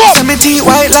 I'm go. Say me teeth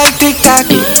white like Tic Tac.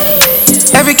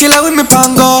 Every killer with me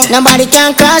pango. Nobody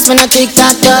can cross me no Tic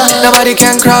Tac toe. Nobody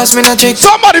can cross me no Tic Tac.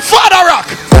 Somebody father rock.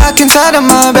 Rock inside of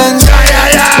my Benz. Me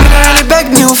no really beg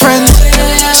new friends.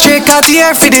 Straight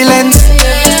Cartier for the lens.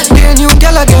 Me a new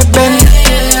girl I get bent.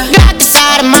 Rock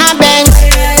inside of my Benz.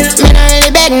 Me no really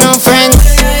beg no friends.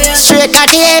 Straight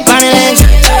Cartier for the lens.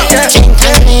 Drink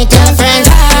and meet your friends.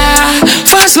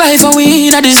 Fast life and we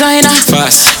in a designer.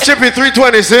 Fast. Chippy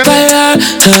 320, see?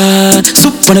 Fire,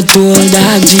 soup on a tool,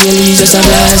 dog, jelly, just a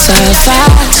blast of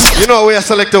fast. You know we are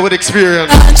selected with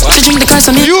experience. She drink the curse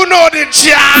on me. You know the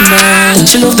jam.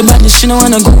 She love the badness, she don't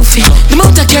wanna goofy. The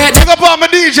mouth I carrot. Pick up on my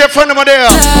DJ friend of my there.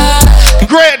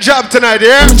 Great job tonight,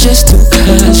 yeah? I'm just too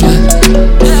casual.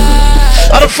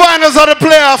 Are the finals of the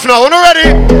playoff now? You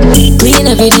ready? Clean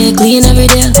every day, clean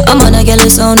every day. I'm on a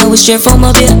Gallis sound, now we straight from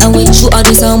my beer. And we shoot all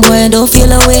the sound, boy, don't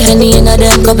feel away. Henny in a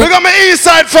them cup. We got my east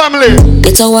side family.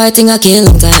 It's a white thing, I kill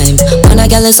long time. On a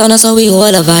Gallis sound, so we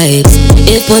hold the vibes.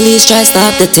 If police try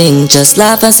stop the thing, just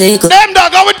laugh and say good. Them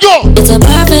dog, how it go? It's a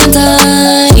perfect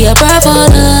time, yeah,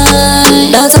 perfect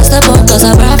time. Don't step up, cause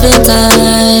a perfect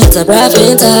time. It's a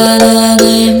perfect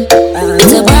time.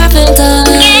 It's a perfect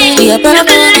time, yeah, perfect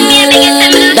time.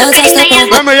 Don't step up.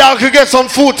 Remember, y'all could get some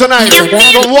food tonight.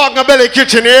 Go walk in the belly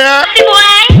kitchen here.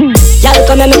 Y'all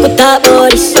come and make we talk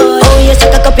about this. Oh, you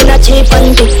suck a cup in a cheap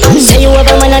and two. Say you have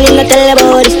a man and him not tell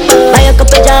about this. Buy a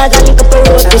couple jars and a couple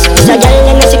roasties. It's a gal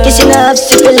and a sick kissing half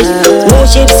syphilis. No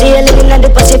ship sailing in the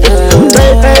Pacific. 12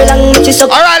 furlong, which is up.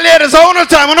 Alright, ladies, hold on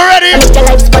time. Are you ready? Mr.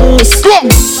 Lifespan miss. Go!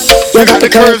 You got the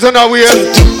curves on our way.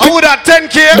 I would have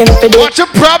 10K. What's your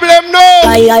problem now?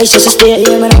 I just stay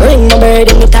here, man. Ring my bird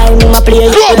anytime in my play.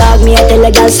 You dog me, I tell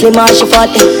a gal slim or she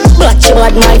fat. But she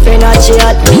bad my friend, not she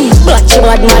hot. But she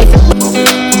bad my friend.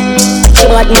 She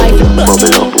bad my friend.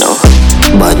 Bubble up now.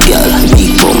 Bad girl,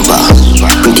 big bumper.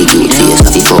 Pretty cute face,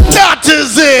 happy fuck. That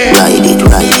is it. Ride it,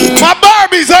 ride it. My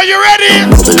Barbies, are you ready?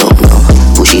 Bubble up now.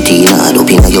 Push it in, hard up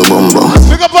in your bumper.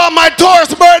 Pick up on my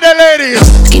Taurus birthday ladies.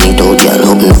 Skin it out,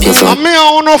 girl, open up your front. I'm me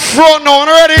on the front now,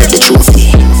 ready? The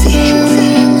trophy.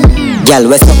 Girl,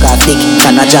 we suck her thick.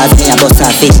 Can I jazz me a bust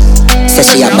her fit? Say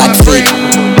she a bad freak.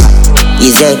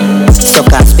 Easy,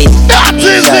 suck her spit. That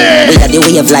is it. We got the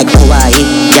wave like Hawaii.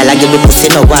 Girl, I give me pussy,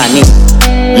 no warning.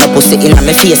 No pussy in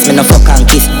my face, me no fuck and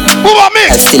kiss. Who about me?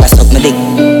 Girl, still a suck me dick.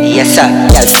 Yes sir,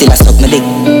 girl, still a suck me dick.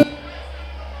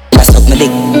 Still a suck me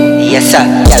dick. Yes sir,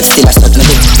 girl, still a suck me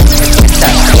dick. Yes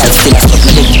sir, girl, still a suck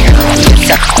me dick. Yes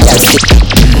sir, girl, still.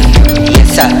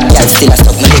 Yes sir, girl, still a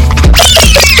suck me dick.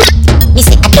 Me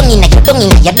say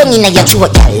I don't inna your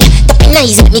throat, girl. Tapping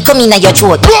eyes, me come inna your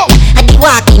throat. I be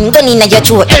walking, gun inna your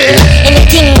throat.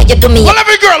 Anything where you do me, well,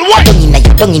 every girl, what? Dung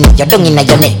inna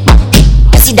your neck.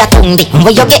 You see that tongue dick,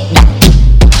 where you get that?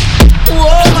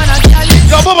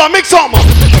 Yo, Bubba, mix on, man.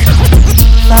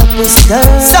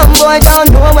 Some boy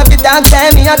don't know what the dog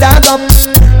say, me a dog up.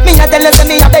 Me a tell you say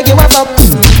me a beg you a fuck.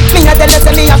 Me a tell you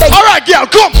say me a beg. Alright, girl,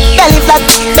 come. Belly flat,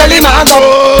 belly mag up.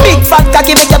 Big fat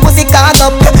cocky make your pussy cock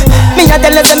up. Me a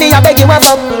tell you say me a beg you a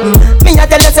fuck. Me a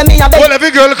tell you say me a beg. Well,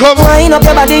 every girl come. Wind up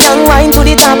your body and wind to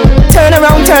the top. Turn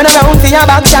around for your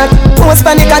back shot. Post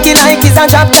on the cocky like it's a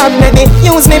drop top. Maybe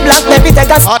use me black, maybe take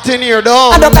a hot in here,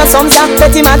 dog. Add up a some sack,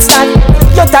 petty max stack.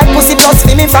 Your tight pussy plus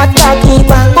for me fat cock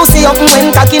keeper. Pussy up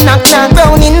when cocky knock knock.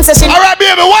 Brown in session. Alright,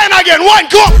 baby, wine again, wine,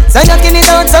 come. So you skin it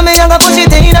out, so me a go push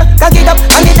it in. Cock it up,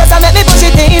 and it just a make me push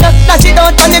it in. Dash it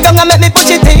out, turn it down and make me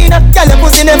push it in. Girl, your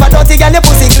pussy never dirty, girl, your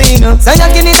pussy clean. So you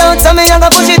skin it out, so me a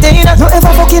go push it in. Don't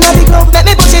ever fucking at the club,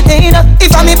 make me push it in.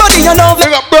 If I'm me body, you know.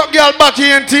 We got broke girl back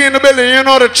here in the building, you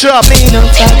know the chop. Clean up,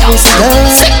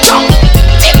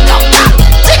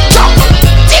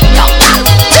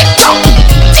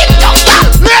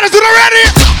 ladies, you ready?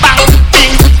 Bang,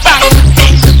 bing, bang,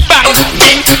 bing, bang,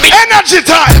 bing, bing. Energy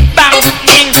time. Bang,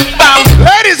 bing, bang.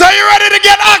 Ladies, are you ready to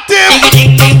get active?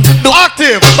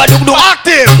 Active.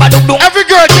 Active. Every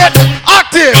girl get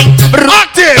active.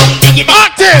 Active.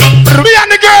 Active. Me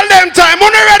and the girl them time.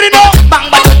 When you ready now?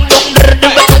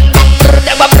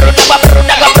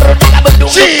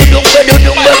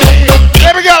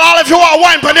 Every girl, all if you want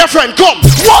wine for your friend, come.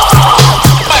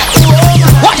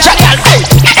 Watch your girl,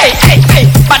 hey,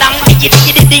 badang, ding,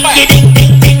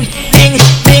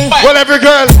 Well, every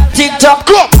girl, TikTok,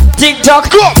 come. TikTok,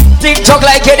 come. TikTok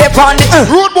like you dip on the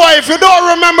Rude boy, if you don't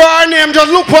remember her name,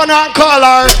 just look on her and call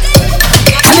her.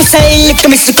 I say, lick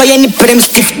me slip, I ain't put them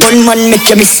stiff. One man make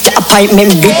you miss the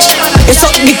appointment, bitch. You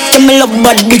suck dick to me love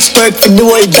bad bitch. Twerk for the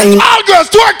whole gang. All girls,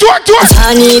 twerk.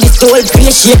 I need this whole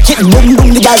place, shake it, boom,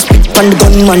 boom. The girls spit on the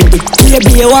gunman, bitch.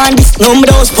 Baby, you want this? No, me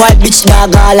don't spoil, bitch.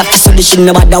 Dog, all up, so they should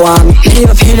never want me.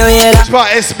 Leave up, you know, yeah. That's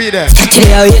why SB there.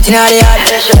 Today, I'm waiting on the yard.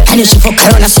 And if she fuck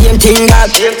around, I see him thing, dog.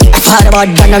 I thought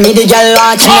about that, I made the girl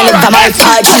watch. And I never my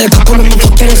fight. Girl, couple of me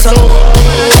fuck your so.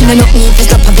 And I don't need to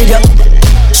stop a video.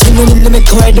 She know him to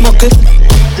make her the muckle.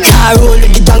 Car roll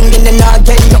with the gang, then they not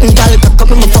get nothing. Girl, cock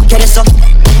up, me fuck your so.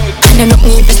 And I don't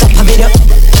need to stop a video.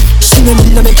 She know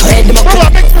him to make her the muckle.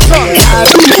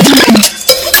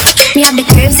 Me have the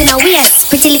curves in a waist.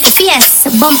 pretty little face.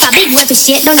 Bumper big, want to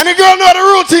shake down. And the girl know the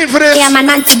routine for this. Yeah, man,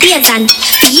 auntie days and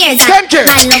years and Thank you.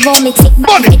 man love how me take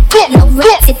back. Go.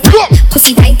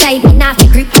 Pussy tight, me not fi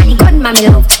grip on the gun, mommy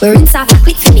love. We rinse off a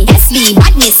quick for me. SB,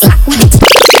 badness, lock with it.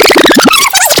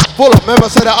 Pull up, remember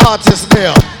say the artist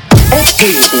there.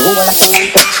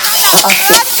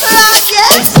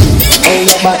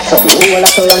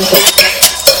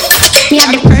 Me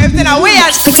have the curves in a way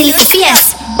as pretty little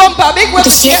face. Bumper big with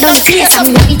the shade down the place. I'm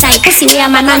love it tight pussy where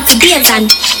man auntie days and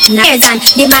years and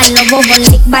the man love over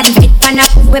lick body fit pan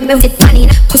up when me fit pan in.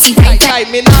 Pussy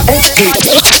tight, me not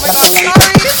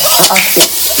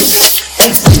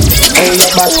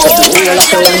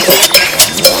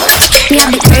me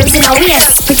have the curves in a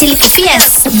waist, pretty little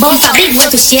face. Bumper big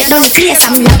with the shade down the place.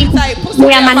 I'm love it tight pussy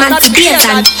where man auntie days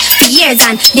and years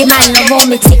and the man love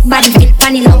over me thick body fit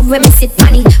pan in. Love when me sit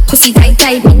pan in. Pussy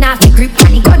tight, me not fi grip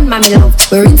pan the gun, mommy love.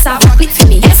 We rinse off a quick for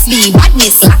me. SB,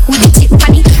 badness, lock with the tip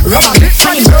pan it. Rubber grip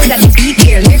pan it, bird at the beat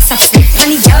here. Lyrics of slip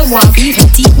pan it. Girl want beef,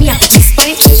 teeth me up, kiss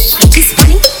pan it. Kiss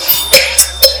pan it.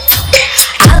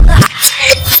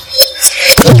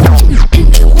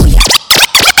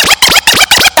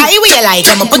 Die where you like,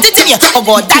 I'ma put it in you. Oh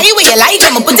God, die where you like,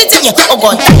 I'ma put it in you. Oh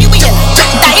God, die where you like,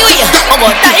 die where you. Oh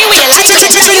God, die where you like.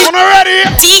 I'm ready.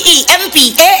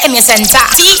 TEMPA in your center.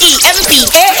 TEMPA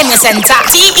in your center.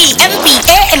 TEMPA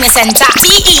in your center.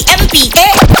 TEMPA.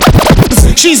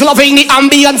 She's loving the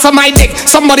ambience of my dick.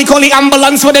 Somebody call the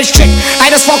ambulance for this chick. I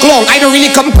just fuck long, I don't really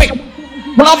come quick.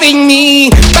 Loving me,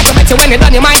 better when you're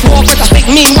done, you might walk with a stick.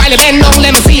 Meanwhile, you bend down,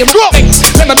 let me see you drop it.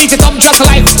 Let me beat it up just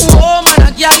like oh man,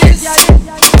 a Gallis.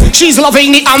 She's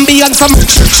loving the ambience.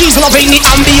 She's loving the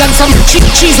ambience.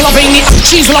 She's loving the.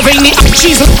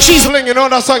 She's you know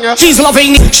that song, yeah? She's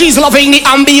loving the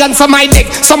ambience of my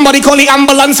dick. Somebody call the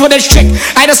ambulance for this chick.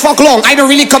 I just fuck long, I don't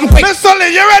really come quick. Mr.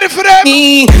 Lee, you ready for them?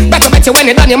 Better when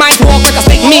you're done, you might walk with a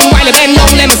stick. Meanwhile, you bend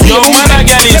down, let me see you drop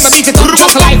it. Let me beat it up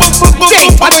just like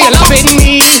Jake, what are you loving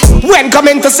me? When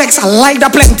coming to sex, I like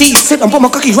that plenty. Sit and put my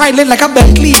cocky right lit like a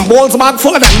Bentley. Balls bag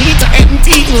full and I need to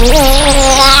empty.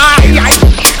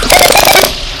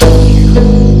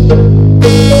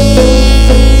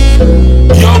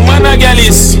 Yo, man,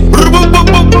 Gallis.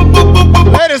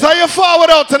 Ladies, how you forward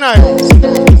out tonight?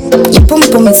 Your pum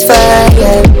pum is fire.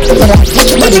 You like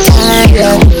your body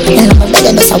tired. And I'm a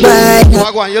better that's a wine.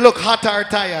 Wagwan, you look hot or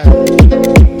tired.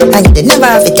 And you never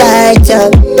have a tight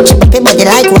job. Chip up your body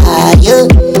like why you.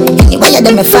 Anyway, you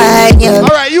done me fine, you.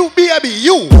 Alright, you baby,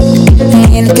 you.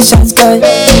 You look a shots girl.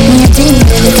 You think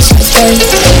you look a shots girl.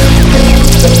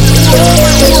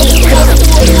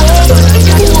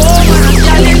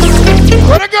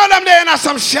 Where the girl I'm there in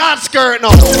some short skirt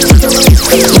now.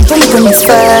 Your pum pum is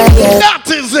fire. That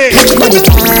is it. Your body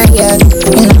tired.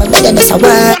 And I'm a better that's a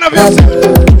wine.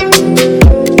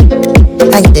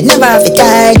 And you never have a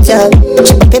tight job.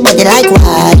 Chip up your body like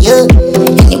why you.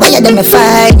 Anyway, you done me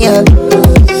fine, you.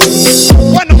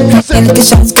 You look a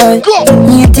shots girl.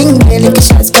 You think you look a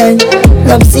shots girl.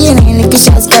 Love seeing you look a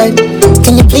shots girl.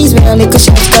 Can you please wear a look a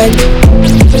shots girl?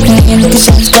 You look a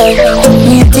shots girl.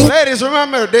 You think. Ladies,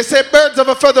 remember, they say birds of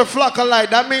a feather flock alike.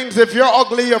 That means if you're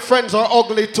ugly, your friends are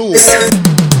ugly too.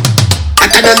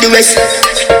 Hotter than the rest.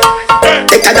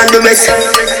 Better than the rest.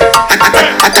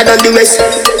 Hotter than the rest.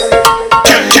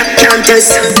 Can't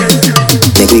test.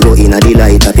 Make we go in a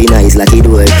delight, up in eyes like it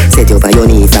door. Set you up on your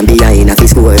knee from behind a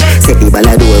fist score. Set the ball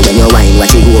a door when you wine,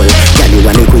 watch it goal. Girl, you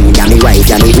are me queen, and me wife,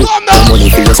 and me do. No money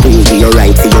for your squeeze, for your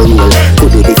right, for your roll. Could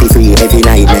do this for free every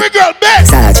night. Every girl bet.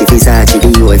 Sachi for Sachi,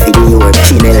 Dior for Dior.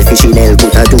 Chanel for Chanel,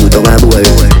 put a two to a bowl.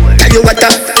 Tell you what,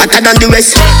 hotter than the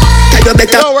rest. Tell you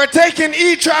better. No, we're taking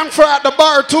E-transfer at the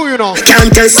bar too, you know. Can't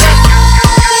test.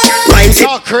 Wine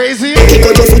y'all crazy? Pick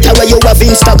out your foot where you have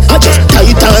in stock. I just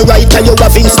tight and right and you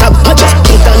have in stock. I just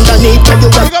put underneath and you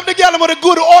have. Pick up the girl with a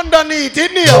good underneath,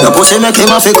 isn't it? Your pussy make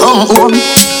him have to come home.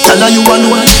 Tell her you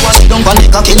alone. Sit down on the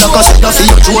cocky like a side of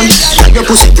your drone. Tell your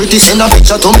pussy pretty, send a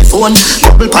picture to me phone.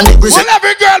 Bubble pan the grizzly. Well,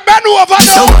 every girl bend over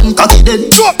now. So one cocky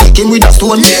dead. Pick him with a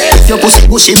stone. If your pussy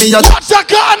bushy be a. What's the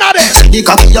corner there? See the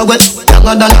cocky you wet.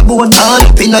 Younger than a bone. Turn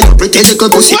up in a your pretty little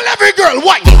pussy. Well, every girl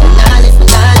white.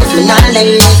 She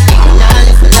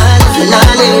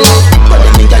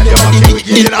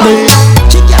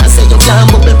can't say you can't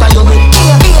bubble by your head.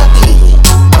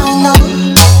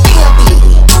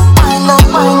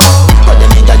 But the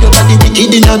nigga you got the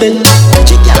wicked in your bed.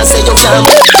 She can't say you can't.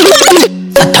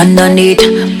 Pat underneath,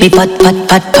 me pat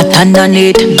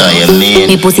underneath. I am mean.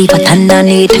 Me pussy pat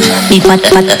underneath, me pat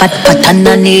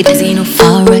underneath.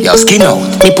 breath. Your skin out.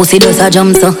 Me pussy does a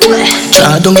jump so.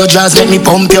 Draw down your jaws, make me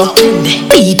pump you.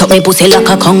 Beat up me pussy like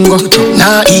a Congo.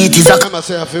 Nah, eat is a. I'ma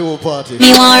say a few party.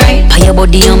 Me want right by your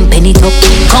body and penny top.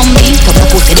 Come beat up your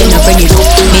pussy then I bring it up.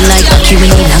 Me like a tree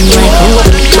when you long like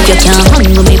rope. If you can't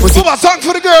handle me pussy. Come on, song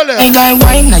for the girl there. Ain't going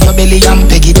wine, now your belly and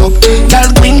peg it up. Girl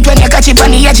queen when you catch it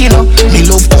on the edge, you know. Me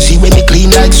love pussy when me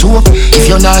clean like soap. If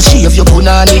you're not she, if you put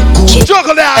on it good.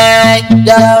 Juggle that. Hey,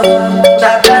 yo,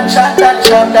 chop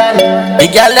that. The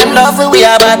girl them love we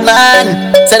a bad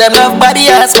man. Say them love body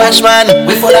and smash man.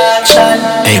 We full action.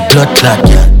 Hey, blood clot,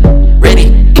 yeah.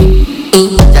 Ready?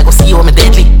 I go see you on me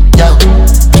deadly. Yo,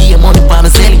 be your money pa me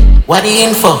zelly. What the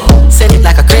info? Send it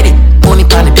like a credit. Money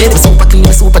pa the baby. Super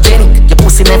clean, super genic. Your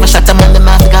pussy never shut a man, the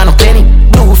mouth got no penny.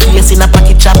 Blue face in a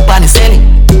pocket chop pa the selling.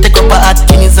 Take up a hot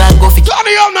guineas and go fi.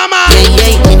 Johnny on my man.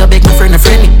 Yeah, me no beg my friend a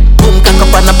friendly. Boom, cock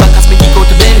up on the back as me go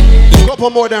to belly. Couple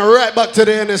more than right back to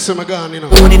the Hennessy, my gun, you know.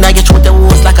 Money now get through the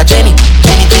walls like a Jenny.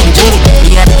 Jenny. Me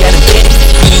had to get a Jenny.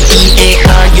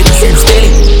 B-E-A-R, you the same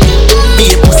spelling.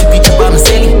 Be a pussy picture by my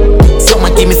selling.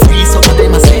 Someone give me free, some of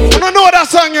them are selling. You don't know that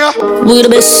song, yeah? We the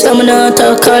best, I'm not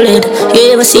a call it.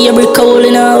 You ever see a brick hole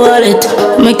in a wallet?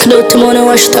 Make it out to money,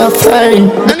 wash it off falling.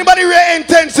 Anybody really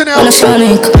intense in On a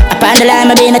Sonic, up on the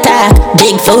line, I be in a top.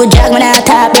 Big food jog, man, I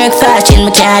top breakfast. In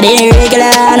my car, they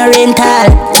regular, on a rental.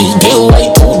 T-Day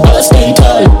white, too bustin'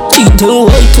 tall. T-Day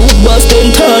white, too bustin'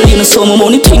 tall. You know, some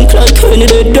money think like Henny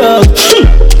the dog.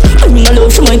 I mean, I love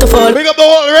she might have fall. Big up the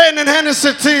whole Rain and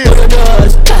Hennessy team.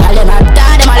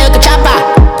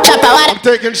 I'm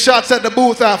taking shots at the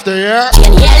booth after, yeah?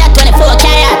 Yeah, 24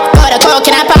 carat. Got a coke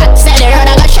in a pot. Sell the road,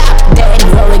 I got shot. Then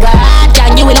we got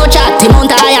can you with no chat. The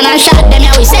mount iron and shot. Them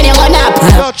yeah, we said you gonna nap.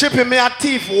 Yo, Chippy, me a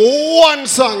thief one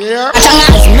song here.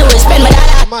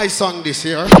 My song this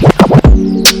year.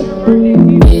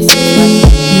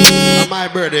 My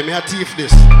birthday, me a thief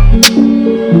this.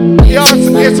 Yo,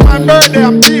 it's my birthday,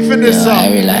 I'm thieving this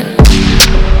song.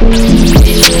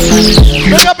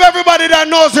 Big up everybody that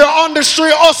knows you're on the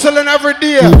street hustling every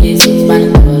day.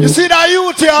 You see that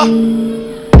youth here?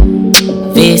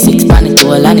 V6 panic to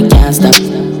a land, it can't stop.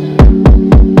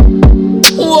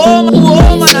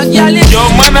 Whoa, man, a Gallis. Yo,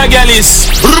 man, a Gallis.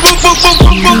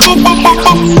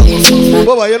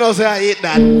 Bubba, you know say I hate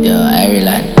that. Yo,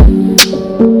 Ireland.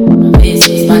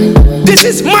 This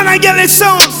is man, a Gallis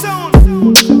sound.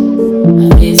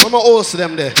 I'm gonna host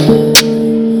them there.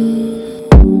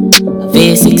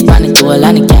 V6 panic to a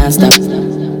land, it can't stop.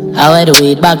 I wear the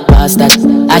weed back past that.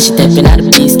 As she tapping at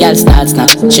the piece, girl start snap.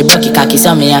 She broke it cocky,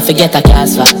 so me I forget her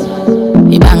cast for.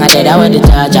 He bang her dead, I wear the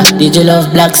charger. Did you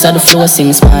love black, so the flow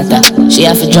seems smarter. She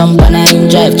have to jump on her in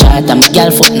drive charter. My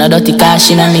girl foot no dirty car,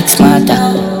 she no mix smarter.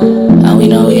 And we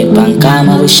know it pan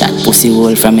karma, we shot pussy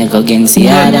hole from me go against the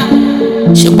other.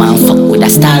 She want fuck with a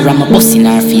star, I'm a boss in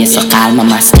her face, so call my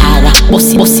mascara.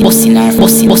 Bossy in her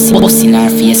face, bossy in her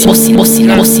face,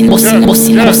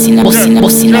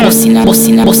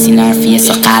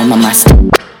 so call my mascara.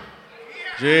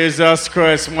 Jesus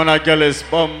Christ, man, a Gallis,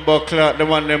 bumbo clock, the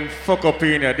one them fuck up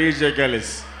in here, DJ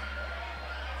Gallis.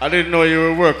 I didn't know you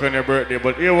would work on your birthday,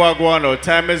 but here we go now.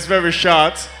 Time is very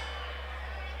short.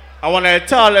 I want to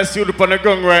tell us you on the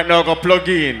gun right now, go plug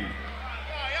in.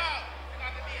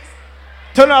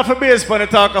 Turn off the bass for the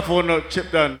talkaphone now,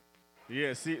 Chip down.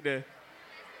 Yeah, see it there.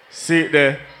 See it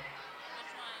there.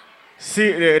 See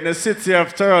it there. In the city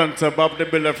of Toronto, Bob the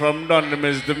Builder from London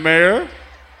is the mayor.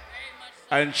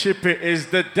 And Chippy is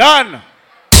the Don.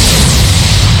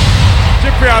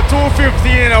 Chippy at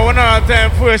 2:15 and 1 hour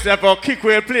time first. Have a kick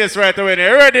wheel place right away.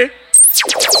 You ready?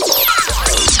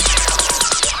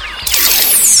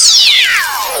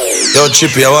 Yo,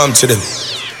 Chippy, I want to them.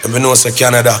 Let me know it's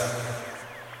Canada.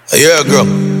 Yeah, girl.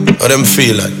 How them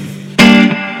feel like?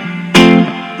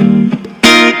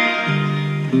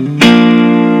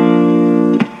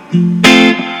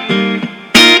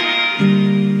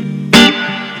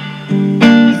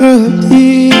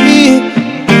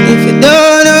 If you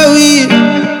don't know it,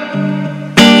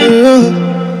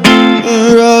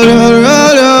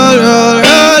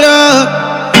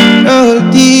 roll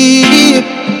deep.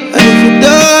 And if you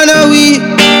don't know it,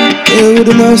 you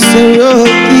wouldn't know so roll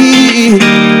deep.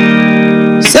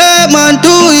 Say man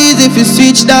too easy if you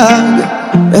switch dog.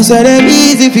 That's why them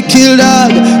easy if you kill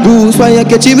dog. Bruce why you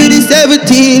catch him with the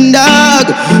 17 dog.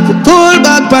 You pull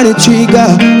back on the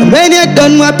trigger. And when you're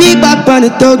done, my peek back on the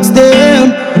thugs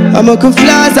them. I'm a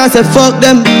flash, I say fuck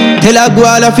them. Tell a go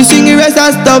all if you sing the rest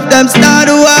and stop them. Start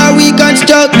the war, we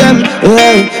construct them.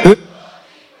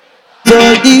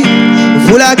 Dirty,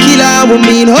 full of killer, we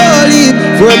mean holy.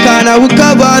 For a corner we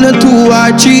cover on a 2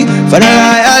 or 3. For the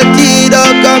loyalty,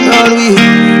 don't come on we.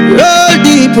 Roll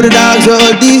deep, for the dogs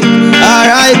roll deep. I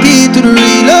R.I.P. to the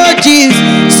real OGs.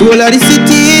 Soul of the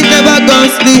city, it never gon'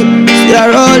 sleep. They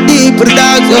are all deep, but the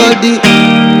dogs all deep.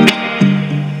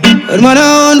 But man,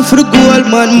 I hunt for the gold,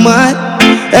 man.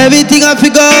 Everything I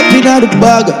figure up in the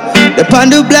bag. The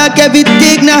pan the black,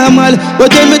 everything normal.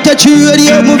 But when me touch the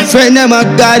radio, my friend, I'm a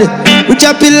god. We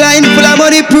chop a line full of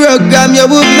money program. You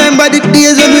remember the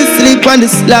days when we sleep on the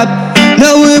slab.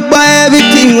 Now we buy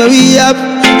everything when we have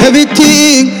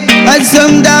everything. And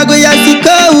some dog we have to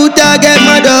go out and get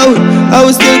mad out. I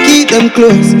will still keep them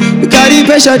close because the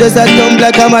pressure does not come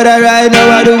like a mother right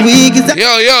now. Of the week is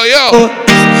yo.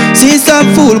 See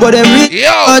some fool, but them reach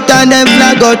out and them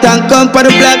flag out and come for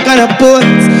the black and the post.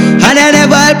 And they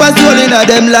never help us all in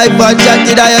them life and chat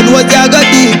it. I know they got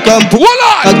the come. Hold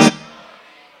on.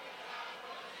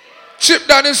 Chip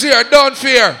down is here, don't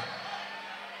fear.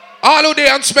 All who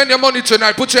there and spend your money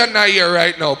tonight, put your hand here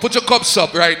right now. Put your cups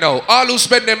up right now. All who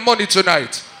spend their money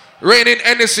tonight. Raining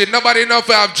Hennessy, nobody enough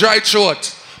to have dry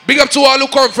throat. Big up to all who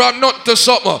come from nothing to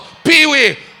something.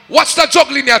 Pee-wee, what's the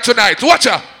juggling here tonight? Watch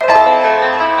ya.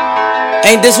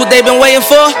 Ain't this what they've been waiting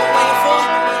for?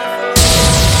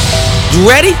 You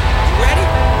ready?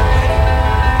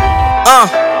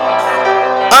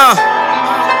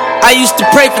 I used to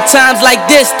pray for times like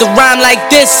this, to rhyme like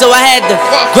this, so I had to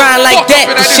grind like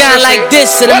that, to shine like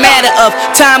this. It's a matter of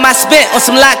time I spent on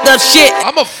some locked up shit.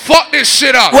 I'ma fuck this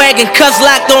shit up. Wagging cuffs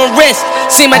locked on wrist,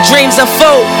 see my dreams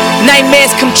unfold,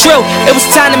 nightmares come true. It was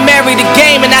time to marry the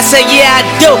game, and I said, yeah, I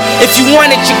do. If you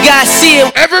want it, you gotta see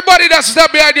it. Everybody that's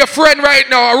not behind your friend right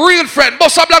now, a real friend,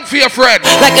 bust up long for your friend.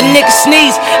 Like a nigga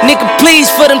sneeze, nigga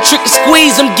please for them trick and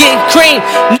squeeze, I'm getting cream.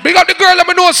 Big up the girl, let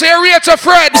me know, say rate your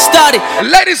friend. Started.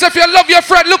 Ladies, if you love your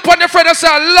friend, look on your friend and say,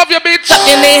 I love you, bitch.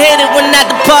 And they hate it when I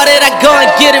departed, I go and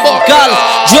get it regardless.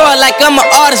 Draw it like I'm an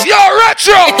artist. Yo,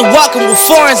 retro. Get to walking with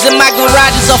foreigns in my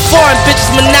garages are foreign bitches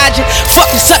menaging.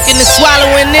 Fucking sucking and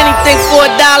swallowing anything for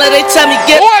 $1. They tell me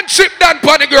get one chip down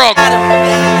on the ground.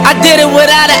 I did it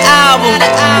without an album.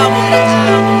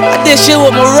 I did shit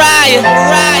with Mariah.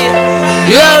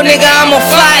 Yo, nigga, I'm on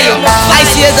fire.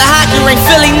 Icy as a hockey ring,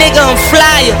 Philly nigga, I'm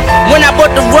flyer. When I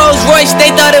bought the Rolls Royce,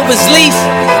 they thought it was lease.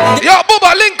 Yo,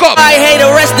 Booba, link up. I hate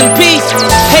her, rest in peace.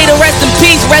 Hate her, rest in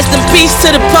peace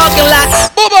to the parking lot.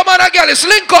 Booba, man, I Gallis,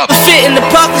 link up. Fit in the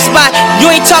parking spot.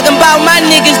 You ain't talking about my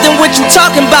niggas, then what you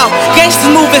talking about? Gangsters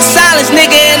move in silence,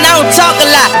 nigga, and I don't talk a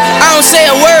lot. I don't say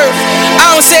a word.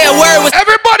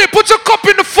 Everybody, put your cup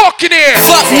in the fucking air.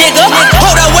 Fuck, nigga.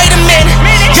 Hold up, wait a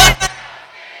minute.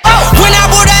 When I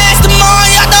bought the ass tomorrow,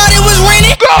 y'all thought it was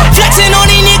raining. Flexing on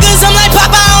these niggas, I'm like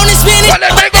Papa on the spinning.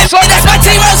 That's my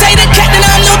T-Rose, say the captain,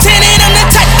 I'm lieutenant. I'm the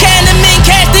type can the mean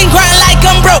casting, grind like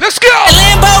I'm broke. Let's go.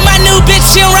 Lambo, my new bitch,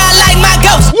 she'll ride like my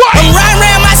ghost. What? I'm riding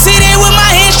around my city with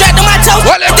my hands strapped on my toes.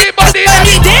 Well, everybody,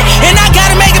 and I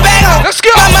gotta make it back home. Let's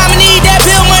go. My mama need that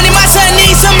bill money, my son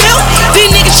needs some milk.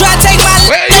 These niggas try to take my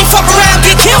life, you fuck around,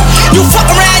 get killed. You fuck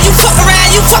around,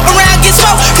 get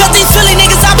smoked. Cause these Philly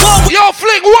niggas I pull with. Yo,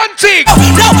 fling one thing.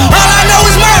 No, all I know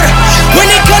is murder. When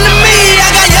it come to me, I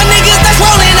got young niggas that's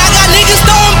rolling. I got niggas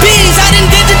throwing bees. I done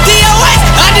did the DOS,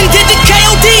 I done did the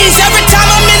KODs. Every time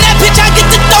I'm in that bitch, I get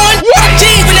to throwing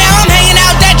G's. But now I'm hanging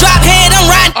out that drop head, I'm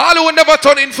riding. All who never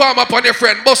turn inform upon your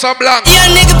friend, bust a blank.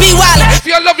 Young nigga be wildin'. If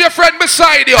you love your friend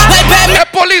beside you, like Batman, the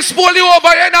police pull you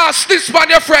over and snitch on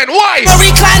your friend. Why? I'm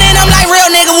reclining, I'm like real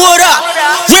nigga, what up?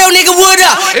 Real nigga, what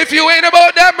up? If you ain't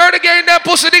about that murder game, that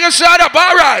pussy nigga shut up,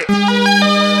 alright.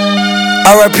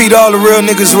 R.I.P. to all the real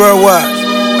niggas worldwide.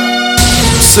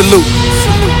 Salute.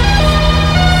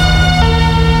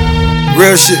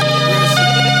 Real shit.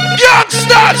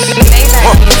 Youngsters!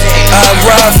 I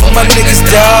ride for my niggas,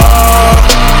 dawg.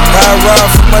 I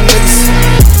ride for my niggas.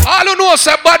 All who knows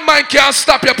that bad man can't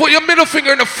stop you. Put your middle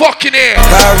finger in the fucking air.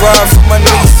 I ride for my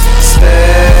niggas.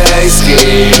 Stay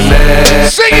scheming.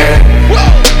 Sing it. Whoa.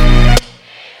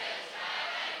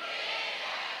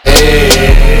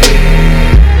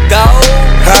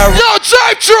 Yo,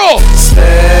 drive through.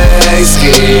 Stay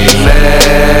scheming.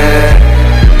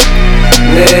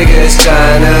 Niggas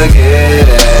tryna get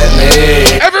at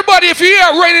me. Everybody, if you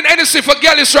hear raining Hennessy for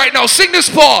Gallis right now, sing this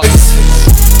part.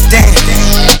 Damn.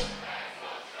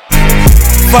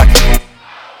 Fuck.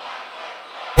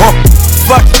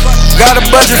 Fuck. Got a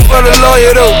budget for the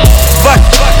lawyer though. Fuck.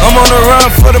 I'm on the run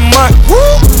for the month.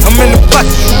 I'm in the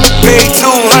bucket. Paid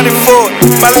 200 for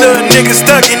it. My little nigga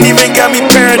stuck and even got me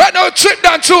paranoid. Right now, trip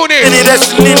down, tune in.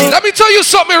 Let me tell you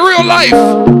something in real life.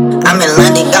 I'm in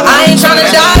London. I ain't tryna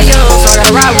die young, so I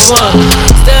ride with one.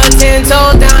 Still 10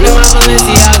 toes down in my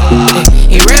Mississauga.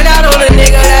 He ran out on a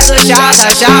nigga, that's a shot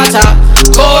top.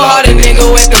 Cold-hearted nigga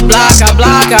with the block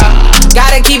out.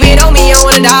 Gotta keep it on me, I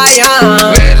wanna die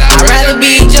young. I'd rather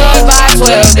be judged by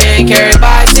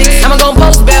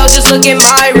look at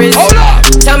my wrist. Hold up.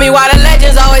 Tell me why the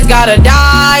legends always gotta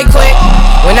die quick.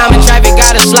 When I'm in traffic,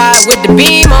 gotta slide with the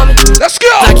beam on me. Let's go.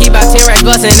 I keep out 10 racks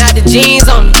bustin' out the jeans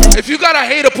on me. If you got a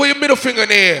hater, put your middle finger in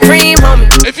the air. Cream on me.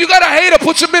 If you got a hater,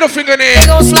 put your middle finger in the air.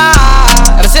 They gon'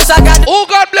 slide. Ever since I got oh,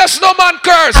 God bless, no man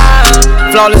curse.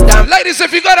 Flawless down. Ladies,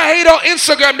 if you got a hater on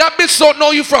Instagram, that bitch don't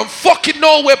know you from fucking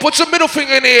nowhere. Put your middle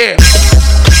finger in the air.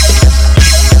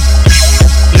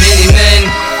 Many men.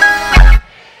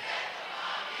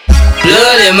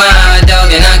 Blood in my dog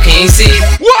and I can't see.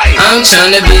 Why? I'm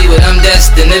tryna be what I'm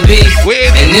destined to be.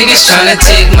 And niggas tryna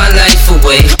take my life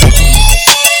away.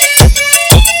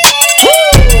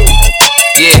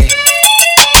 Yeah.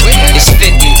 It's 50,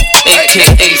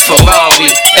 aka Ferrari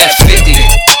F50.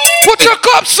 Put your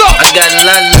cups up. I got a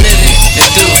lot of living to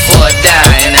do before I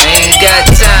die, and I ain't got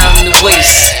time to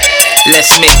waste.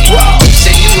 Let's make it. You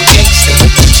say you a gangster,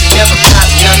 but you never pop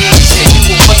nothing. You say you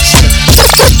a waster.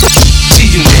 See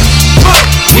you there.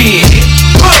 We in it.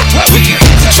 We can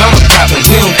get the drama poppin',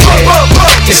 we don't care.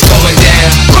 It's going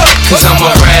down, cause I'm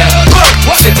around.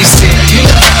 50 Cent, you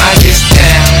know I get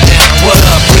down. What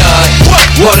up, blood?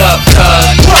 What up,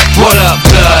 blood? What up,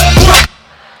 blood?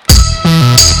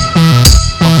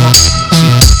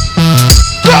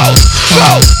 Go,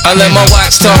 go. I let my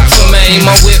watch talk for me,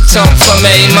 my whip talk for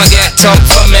me, my gat talk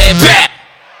for me.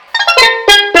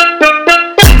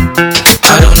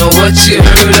 I don't know what you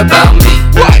heard about me.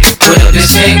 Put up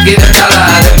this can't get a dollar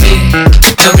out of me.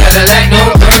 No Cadillac,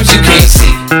 no perms you can't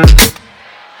see.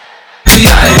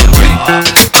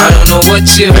 I don't know what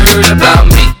you heard about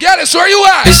me. Gallis, where you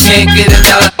at? This can't get a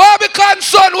dollar. Barbican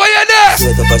son, where you there?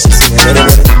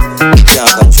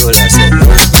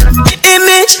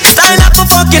 Image, style up for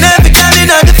fucking every girl in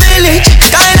the village.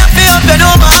 Kind of feel up and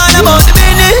over all about the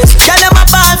business. Tell them a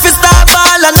ball for star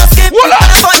ball and no skip.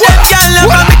 Fuck them girl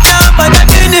up on the camp and the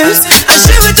Guinness. And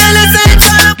she will tell us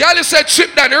anytime. Gallis said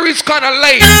trip down, the reach kinda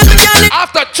late.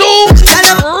 After 2,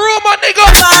 rumor nigga,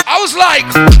 I was like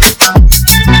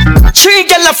 3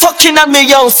 girl are fucking at me,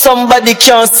 yo, somebody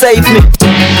can't save me.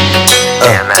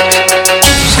 Yeah, man.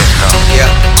 Yeah.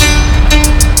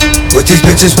 What these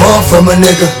bitches want from a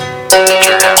nigga?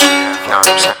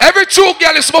 Every true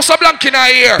girl is bossa blank in her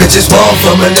ear. Bitches want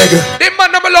from a nigga. Them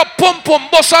man never love pum pum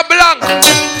bossa blank.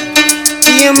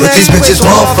 What these bitches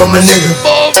want from a nigga?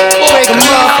 Hey,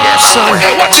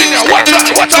 what's in there? What's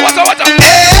up?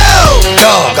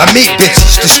 Dog, I meet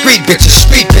bitches, discreet bitches,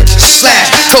 street bitches,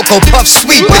 slash, Cocoa Puff,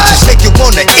 sweet bitches, make you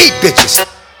wanna eat bitches.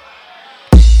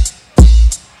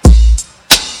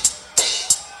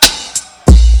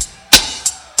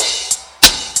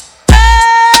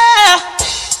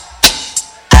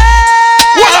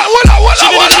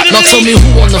 Now tell me who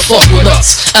wanna fuck with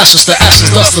us. Ashes to ashes,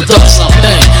 dust to dust. I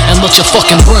bang and let your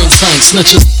fucking brain tank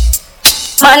snitches.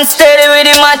 Man steady with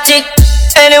the matic.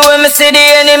 Anywhere me see the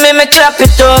enemy, me clap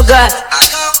it, oh God.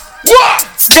 What?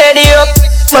 Steady up,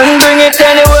 man bring it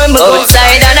anywhere me go.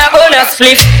 Outside and a bonus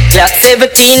flip. Glock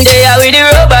 17 there with the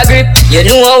rubber grip. You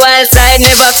know a wild side,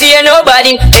 never fear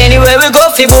nobody. Anywhere we go,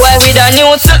 fi boy with a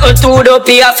new something to up,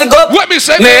 he have to go. What me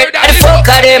say? Me the fuck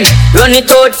of them. Run it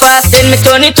out fast, then me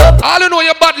turn it up. All you know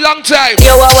you bad long time.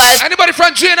 Yo a wild. Anybody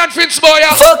from Jane and Finch boy?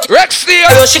 Fuck. Rex Steele,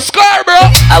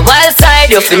 Scarborough. A wild side,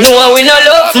 you fi know we no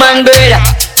love man, brother.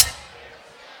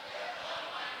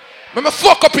 Me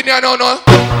fuck up in here now, no?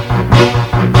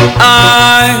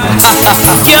 I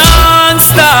can't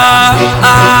stop.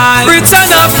 I return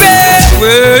of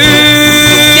favor.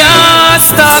 Can't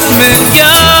stop me.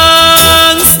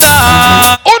 Can't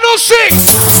stop. Oh no, sing.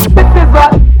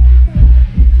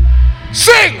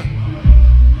 Sing.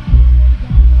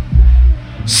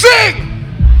 Sing.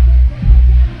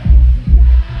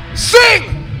 Sing.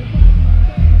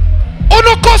 Oh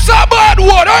no, cause a bad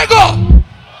word. There you go.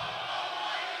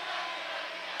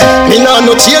 Me nah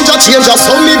no change,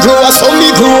 so me grow, so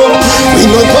me grow. We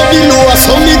no go below,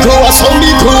 so me grow, so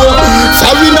me grow.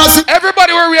 Foreigners.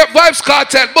 Everybody where we have Vibes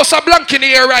Cartel, Bossa Blank in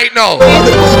the air right now. Oh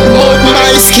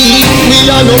my ski, we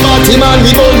are no party man,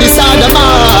 we hold this other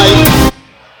mind.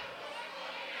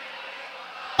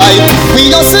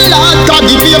 We just sell out, got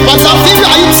the papers off the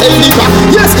right, sell the crack.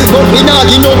 Yes, but we nah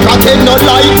give no pretend no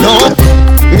like no.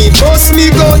 Me bust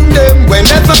me gun them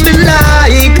whenever me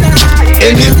like.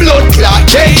 Any blood clot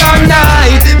day or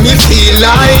night, me feel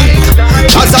like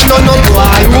cause I don't know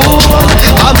why road,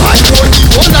 I might know the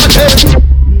one of them.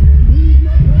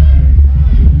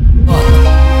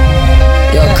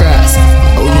 Yo, Cross,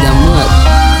 oh, you damn mad.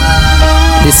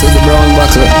 This is the brown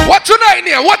bottle. What tonight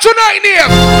name? What tonight name?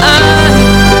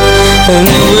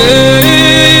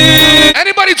 Anyway.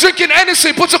 Anybody drinking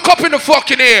Hennessy, put a cup in the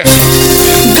fucking air.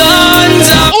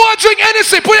 Ganja. Who want drink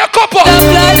Hennessy, put your cup up. They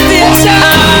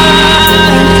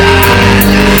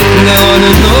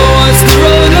wanna know what's the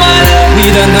road, man.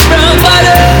 Weed and the brown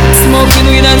bottle. Smoking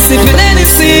weed and sipping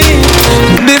Hennessy.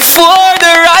 Before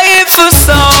the rifle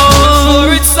sound,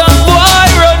 boy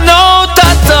run out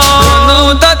of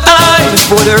town.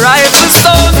 Before the rifle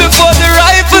sound,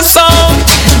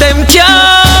 them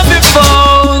can't be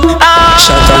found.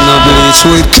 Shot on a bleach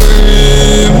with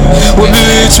cream. We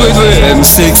bleach with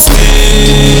M16.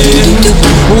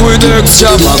 With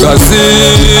extra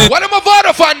magazine. What am I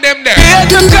voting for them there? Get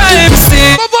the crime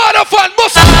scene. I'm voting for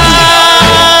boss.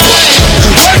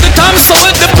 Where the time so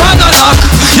with the panalock.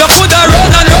 You put a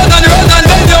run and then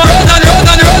you run and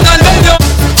then you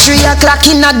 3 o'clock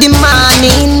in the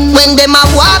morning, when them a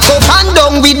walk up and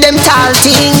down with them tall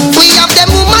thing. We have them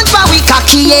woman for we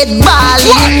cocky head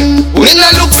balling. We no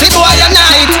look for boy a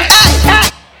night.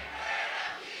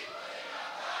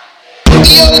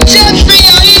 Yo, Jeffrey,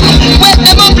 wake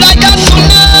them up like a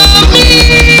tsunami.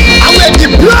 And when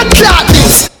the blood clot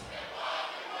is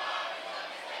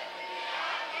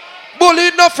Bully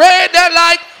no afraid, they're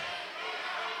like.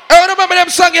 I remember them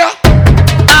song, yeah?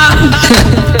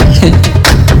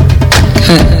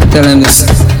 Tell him this.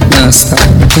 No, stop.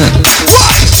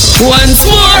 Once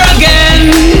more again.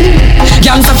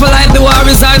 Gangsta for life, the war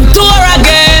is on tour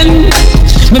again.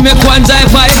 Me make one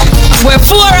drive by. We're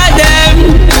 4 of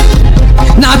them.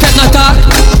 Now take no talk.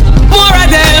 More of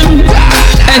them.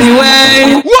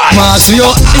 Anyway, Mars to your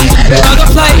I go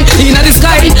fly in the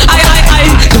sky. I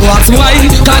to walk to why.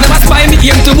 Cause them a spy me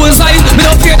aim to bullseye. Me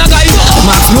don't fear no guy.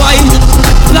 Mars to why.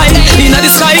 Fly in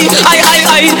the sky. I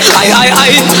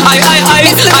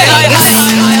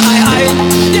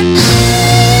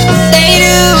they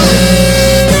do.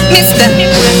 Mister.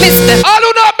 All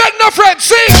who not beg no friend,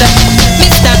 see.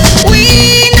 Mister,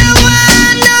 we no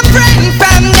want no friend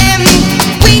from them.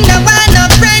 We no want no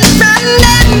friend from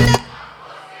them.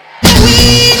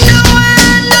 We no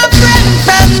want no friend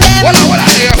from them. Hold on,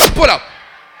 here, pull up.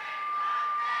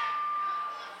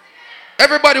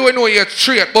 Everybody will know you're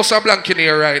straight, bust a blank in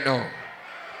here right now.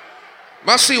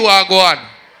 Must see what go on.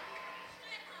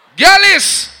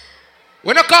 Gallis!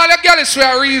 We don't call you Gallis for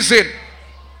a reason.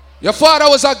 Your father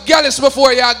was a Gallis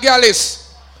before you're a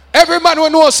Gallis. Every man will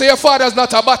know say your father's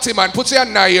not a batty man. Put your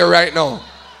hand in here right now.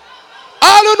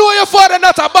 All who know your father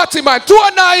not a batty man, 2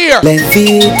 hand in here.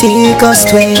 Leviticus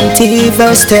 20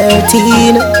 verse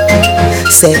 13.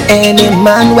 Say any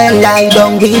man will lie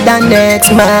down with the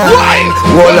next man. Why?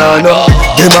 Hold on up,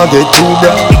 them a get too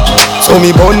bad. So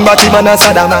me born batty man a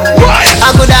Saddam.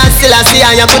 I coulda still a see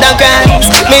and you coulda cry.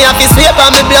 Me have to sweep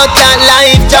on me blood clot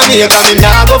life. Jamaica me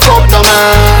nah go fuck no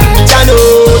man. Ya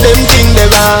know them thing they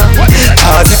wrong.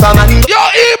 Cause if a man yo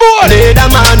E-boy, let a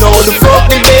man know the fuck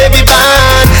the baby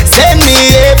man. Send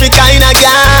me every kind of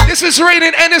girl. this is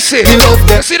raining Hennessy. Me love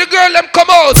them. See the girl them come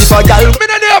out. If a girl Me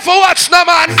not there for watch no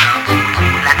man.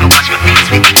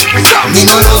 Me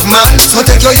no love man, so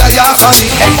take your yaya for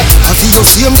me. I feel your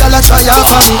same girl a try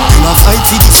for me. You a fight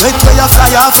for the threat where you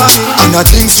fly for me. And a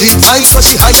drink sweet night so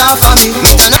she higher for me.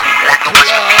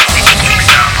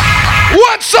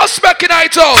 One suspect in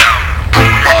night out.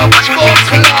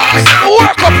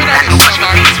 Work up in this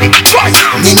man.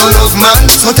 Me no love man,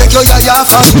 so take your yaya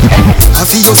for me. I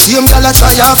feel your same girl a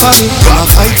try for me. You a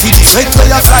fight for the threat where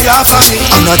you fly for me.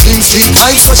 And a drink sweet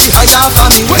night so she higher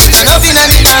for me. you know in a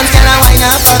me dance can I wine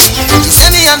up for me. You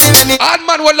say me and me. Hard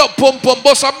man will up pump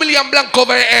bust $1 million blank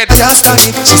over your head.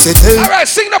 She said tell me. Alright,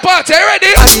 sing the party,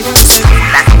 ready?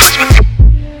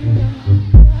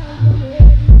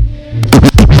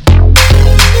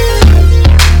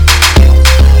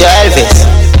 Yo Elvis,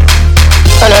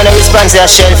 I know the response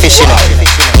is shellfish, you know.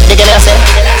 You can say?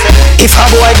 If a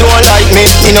boy don't like me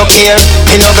no care.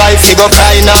 Me no guy figure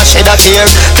cry, nah shed a tear.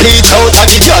 Bleach out of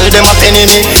the girl, them a penny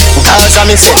me. Cause I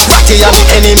me say, Patty a me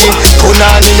enemy.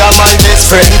 Punani a my best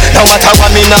friend. No matter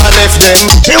what me nah left them.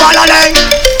 She wanna learn.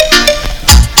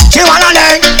 She wanna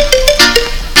learn.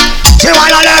 She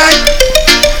wanna learn.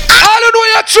 All who know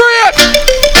you're straight.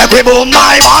 Every boom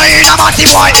my boy in a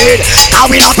massive white head. Now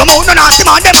we not promote no nasty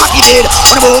man, them happy dead.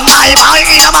 When boom my boy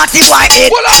in a massive white head.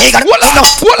 He got What up?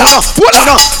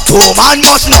 2 man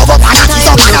must know but I see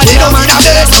some man a dead on a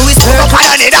bed. Over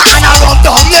fire need a hand a rub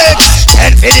down leg.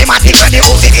 Then for the matic when the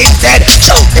music instead.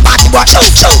 Show the party boy, show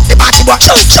the party boy,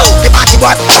 show the party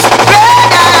boy.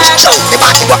 Show the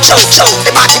party boy, show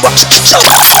the party boy, show.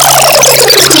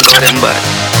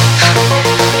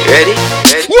 Ready?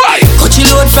 Why? Coachy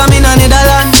load from in a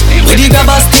Netherlands. With the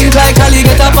grabbers think like Ali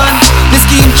get a pan. The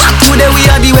scheme hot today we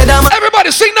are the weatherman. Everybody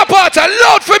Everybody sing the part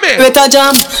loud for me. Better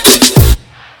jam.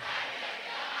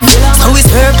 So we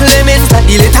circle them inside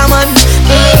the little man.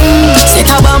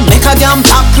 Set a bomb, make a damn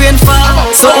pop rain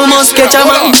fall. So almost catch a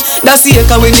man. That's the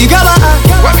echo when we grab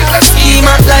a steam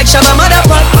out like Shabba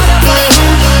motherfucker.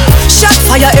 Shot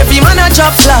fire, every man a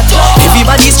drop flat.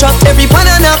 Everybody's trapped, every pan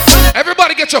a knock.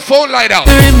 Everybody get your phone light out.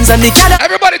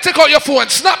 Everybody take out your phone,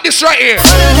 snap this right here.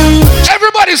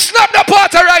 Everybody snap the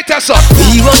part right there, son.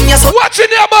 What's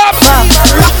in your mom?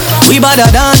 We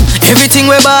badder than everything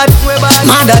we bad.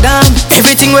 Madder than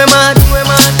everything we mad.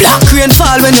 Black rain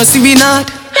fall when you see we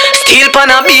not. Steel pan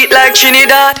a beat like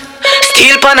Trinidad.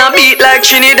 Steel pan a beat like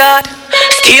Trinidad.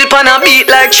 Steel pan a beat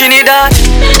like Trinidad.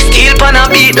 Steel pan a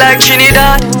beat like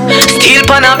Trinidad. Steel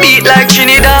pan a beat like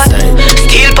Trinidad.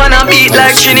 Steel pan a beat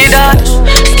like Trinidad.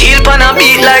 Steel pan a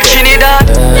beat like Trinidad.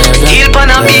 Steel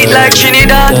pan a beat like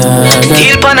Trinidad.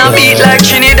 Steel pan a beat like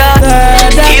Trinidad.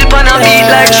 Steel pan a beat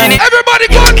like Trinidad. Everybody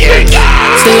go kick.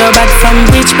 Say you're bad from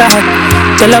which part?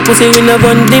 Tell a pussy we no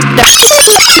gun dip that.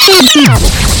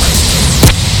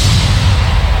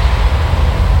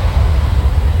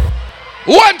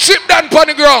 One chip down on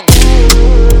the ground.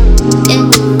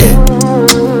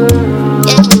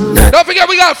 Don't forget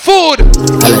we got food.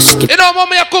 You know,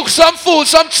 mommy, I cook some food,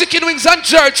 some chicken wings and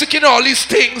jerk chicken, all these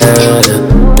things. All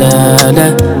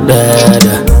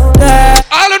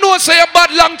I know is say you're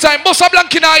bad long time. Bossa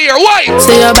Blanc in our ear. Why?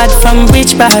 Say you're bad from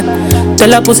which part?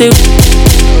 Tell a pussy.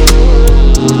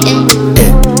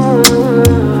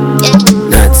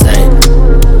 Not side.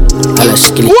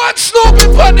 What's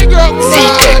snooping on the ground?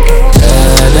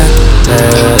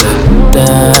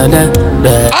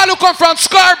 All who come from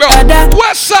Scarborough,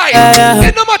 West Side,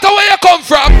 it no matter where you come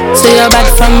from. Say you're bad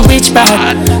from which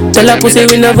part? Tell a pussy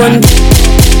we no gun.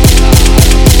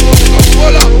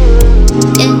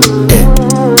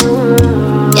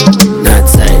 Not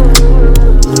side.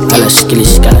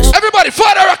 Everybody,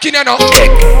 father rock in here now.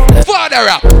 Father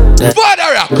rock.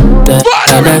 Father rock.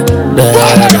 Father rock.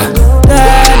 Father rock.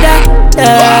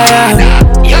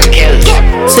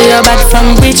 Say you're bad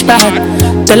from which part?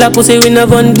 Tell a pussy we no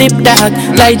gun dip dog.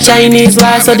 Like Chinese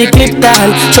war so the clip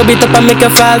tag. Chub it up and make you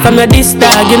fall from your disc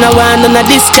tag. You know one on a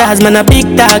discard, man a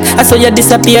big tag. I saw you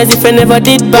disappear as if you never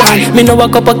did bang. Me no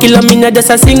walk up a kilo, me no just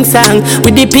a sing song.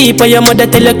 With the people your mother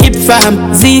tell you keep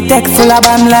from. Z-Tech full of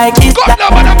bam like this.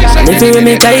 And if you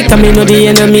me tight, I me know the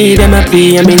enemy. Them a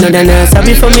pray, I me know the nurse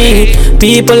sorry for me.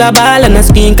 People a ball and a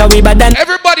skin cause we bad than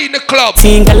everybody in the club.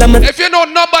 If you know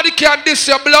nobody can diss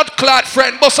your blood clot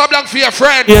friend, Bossa Blanc for your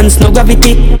friend. No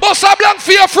gravity. Bossa Blanc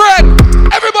for your friend.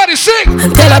 Everybody sing.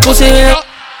 And tell a pussy.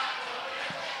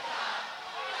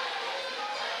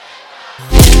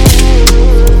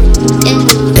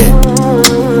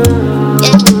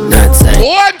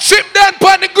 One chip down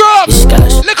on the ground.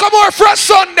 Look more fresh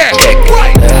Sunday.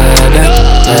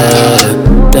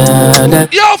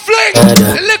 Yo, fling.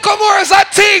 Look more as a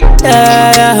thing.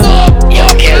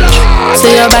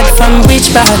 Say you're bad from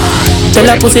which part? Tell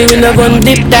a pussy we no gun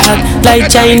dip dog. Like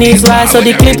Chinese war so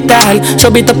the clip tag.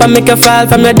 Chub it up and make you fall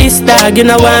from your disc tag. You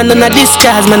know one on a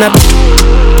discard, man a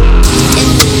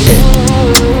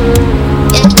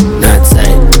not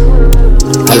side.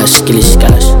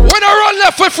 When I run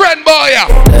left with friend boy.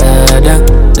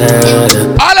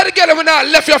 All of the girls when I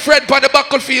left your friend on the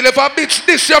battlefield. If a bitch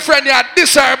diss your friend, you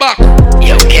diss her back.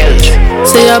 You killed.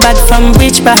 Say you're bad from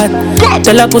which part?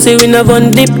 Tell a pussy we no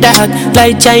gun dip dog.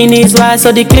 Like Chinese war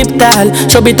so the clip tag.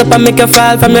 Chub it up and make you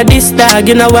fall from your disc tag.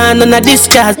 You know one on a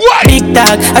discard. Big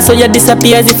tag. I saw you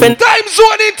disappear as if you Time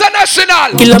Zone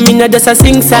International. Kilo me no just a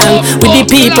sing song. With the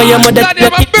people your mother tell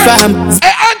you keep from.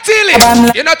 Hey Auntie,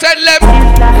 you not tell them.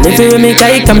 And if you me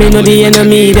tight, I me know the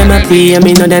enemy. Them a pray, I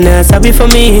me know the nurse sorry for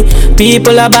me.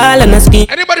 People a ball and a skin.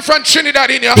 Anybody from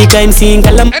Trinidad in here?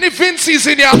 Any Vince's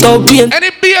in here? Any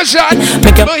Bejan?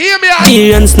 But hear me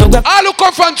out. All who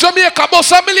come from Jamaica,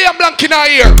 boss a million blank in our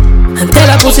ear. And tell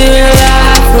a pussy we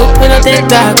laugh, we no take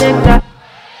that.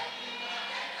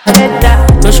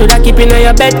 No shoulda keep in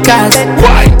your bed cause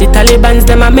why? The Talibans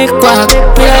them a make quack.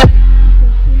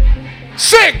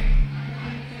 Sing.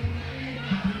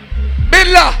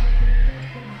 Billa,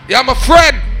 you're my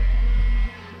friend.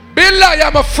 Billa,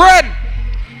 you're my friend.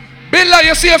 Billa,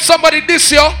 you see if somebody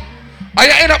diss you and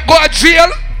you end up going to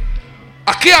jail,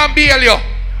 I can't bail you.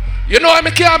 You know I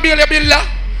can't bail you, Billa?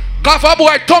 Because if a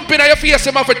boy thumping at your face,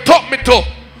 him have to thump me too.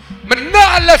 Me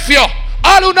not left you.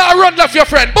 All who not run left your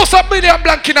friend. Bust a million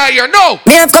blank in here, no.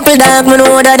 Me have couple dogs, me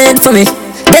know what I did for me.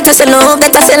 Better say love,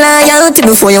 better say loyalty.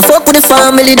 Before you fuck with the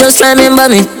family, just remember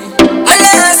me.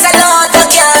 I say no, the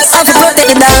girls have to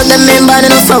the dog, them men bad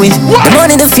enough for it. The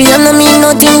money, the fame, no mean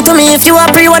nothing to me. If you are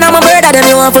free, one of my brother, then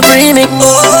you want for free me.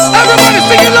 Everybody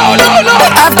sing it loud, loud,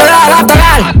 loud. After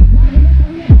all.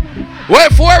 Wait,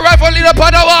 4 rifle lead up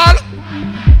on the wall.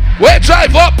 Wait,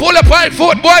 drive up, pull up on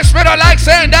foot. Boys, spread out like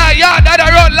saying that, yeah, that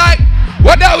I run like.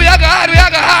 What that we are hard.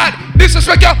 This is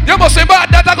what you must say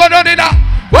bad, that I go down in there.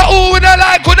 Well, who would I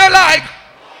like, who they like?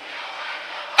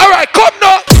 Alright, come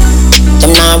now.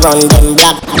 Them now run them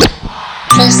black.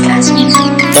 First class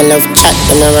music. They love chat,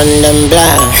 them now run them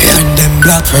black. Run them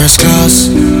black first class.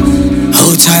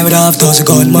 Whole time with half those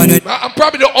gold money. I'm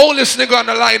probably the oldest nigga on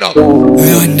the lineup.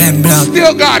 Run them black.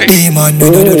 Still got it. Hey man, we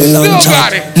don't do the long Still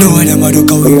job. got it. No one them a do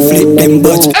how we flip them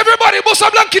butts. Everybody bust a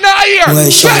blank in our ear.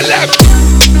 Tell them.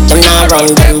 Them now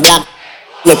run them black.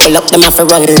 Me pull up them off a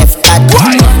run left back.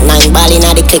 9 ball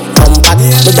inna the click come back.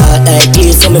 The dark eye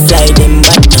clear so me fly them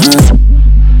back.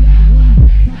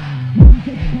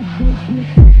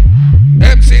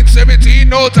 MC17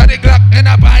 notes on the clock and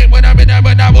a pipe when I'm in a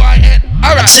boy head.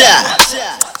 Alright.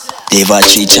 They've a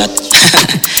tree chat.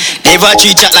 They've a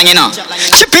tree chat lang, you know.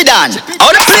 Chippy Dan,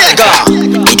 how the play go?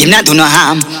 It him not do no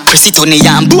harm. Press it on the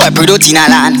yam, boy, produce in a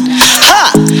land.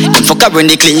 Ha! Them fuck up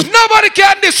when they click. Nobody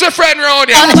can diss a friend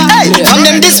round here. Hey, from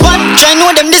them this one, try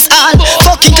know them this all.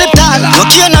 Fucking clip down, no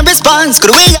care no response.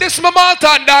 Could we? This my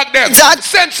Malton dog them.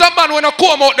 Send some man when I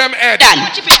comb out them head.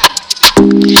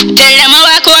 Tell them I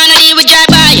walk on and deal with drive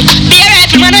by. Be a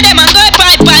rifle, one of them and go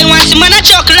bad by. Once man a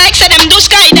chuck like say them do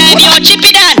skydive. Yo,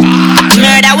 Chippy Dan.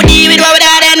 Murder we deal with what we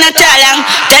done not tell them.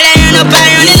 Tell them you no buy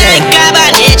on the like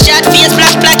carbon. Headshot, face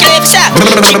flash, black left shot.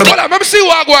 Hold on, let me see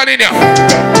what going in here.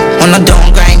 On a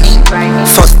don't grind me.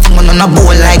 First thing on a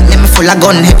bowl like them full of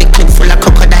gun, heavy clip full of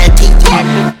crocodile teeth.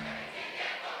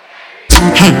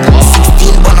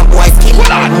 16 on a boy skin.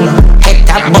 Head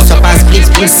tap, bust up and split.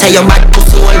 Say your bad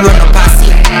pussy all run up and see.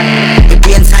 The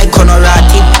brain side corner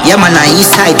rotted. Yeah man on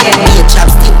east side, be a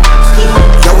chapstick.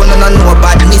 You wanna know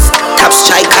badness. Top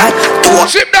strike hard.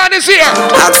 Chip down is here.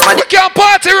 We can't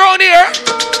party around here.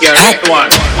 Yeah, right one.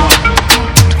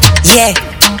 Yeah.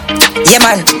 Yeah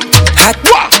man. Hot.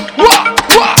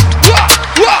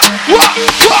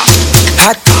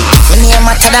 Hot. My name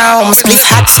matter down, my spliff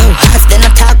hot so hot. Then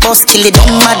I talk about skill, it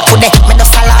don't mad could they. Me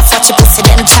just fall off at your pussy,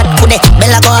 them chat could they.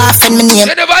 Bella go off and my name.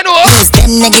 You never know. Use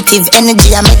them negative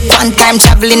energy. I make one time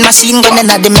traveling machine gun in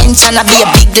a dimension. I be a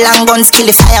big long gun skill.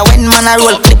 If fire when man I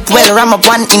roll clip well, ram up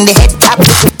one in the head top.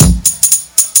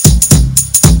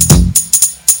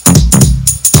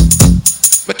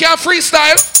 We can't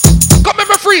freestyle. Come in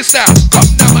my freestyle. Come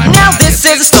now, my Now this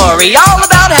is a story all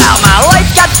about how my life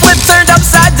got flipped, turned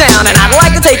upside down. And I'd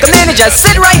like to take a minute, just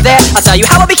sit right there. I'll tell you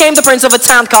how I became the prince of a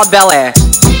town called Bel Air.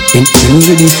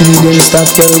 Usually free them stop,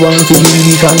 tell one to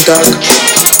leave and talk.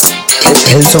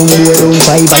 Tell some boy don't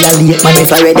fight, violate man if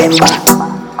I remember.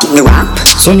 Me rap.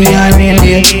 So me a rain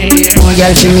day. More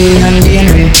girl for me and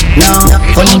DNA. Now,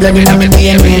 funny blood in my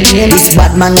DNA. This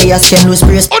bad man they a skin loose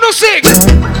brace. Oh no, sing!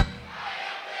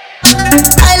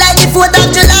 I like the 4th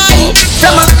of July.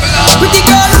 From a pretty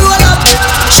girl roll up,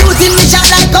 shooting me shot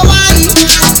like Hawaii.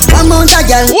 One mount a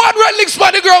girl, one red links by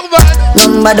the girl, man.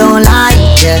 Number don't lie,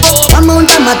 yeah. One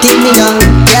mount a matic me gun,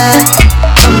 yeah.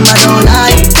 Number don't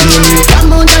lie.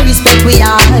 One mount a respect we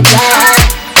are, yeah.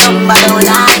 Number don't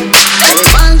lie.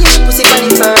 Everyone give me pussy for the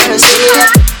first, yeah.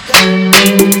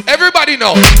 Everybody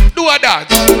know, do a dance,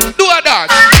 do a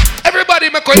dance. Everybody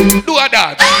make it, do a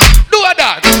dance, do a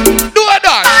dance, do a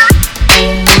dance.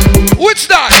 Which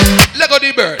dance? Lego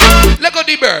the bird, Lego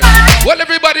the bird. Well,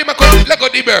 everybody make it, Lego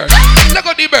the bird,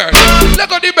 Lego the bird,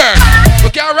 Lego the bird. We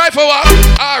can rifle walk.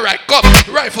 All right, come,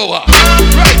 rifle walk,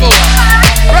 rifle walk,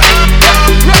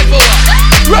 rifle walk,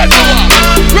 rifle walk,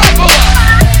 rifle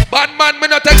walk. Bad man, me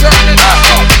not take your hand in the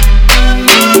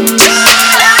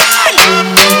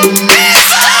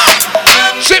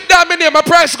Ship down my name, my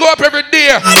price go up every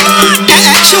day.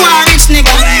 She want rich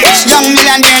nigga, young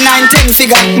millionaire 19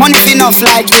 figure. Money enough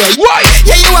like you. Why?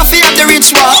 Yeah, you have to have the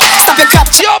rich one. Stop your cap.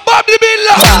 Yo, Bob the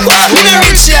Billa. Me the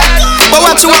rich yeah, but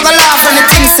what you want to laugh when the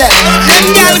thing said? Them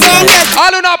girl gon' get.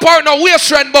 All in our partner, we're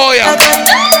strength boy.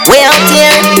 Way out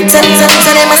here, tell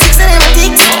them a six and them a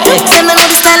tick. Them know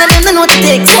the style and them know the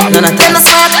tick. Them a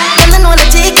smart, them know the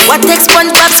tick. What takes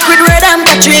SpongeBob, Squidward and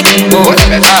Patrick?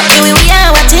 Here we are,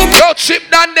 what it? Yo, Chip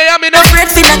down there, I mean. Afraid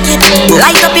for the kid.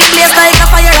 Light up the place like a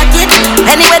fire rocket.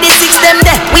 Anyway, the 6 them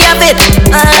there, we have it.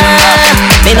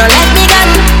 Me no let me gun.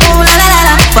 Ooh la la la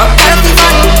la. Fuck out of the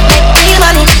fun. Make real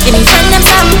money. Give me friend them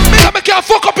some. Me can't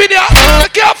fuck up in here. Me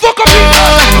can't fuck up in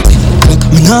here.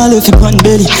 Me nah left it on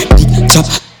belly. Big chop.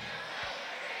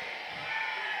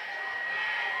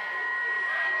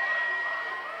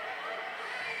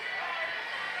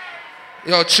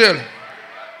 Yo, chill.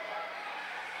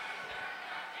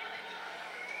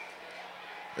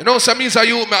 You know, some means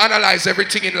you may analyze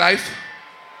everything in life.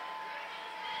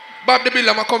 Bob the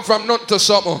Builder, I come from nothing to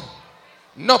something.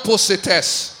 No pussy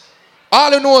test.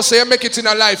 All you know is you make it in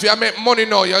a life, you make money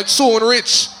now, you're soon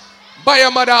rich. Buy a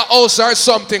mother house or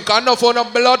something, because enough on a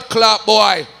blood clot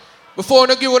boy. Before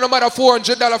you give a mother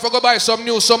 $400 for go buy some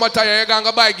new summer tire, you're going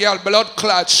to buy girl blood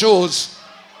clot shoes.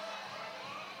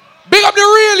 Big up the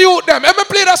real youth them. Let me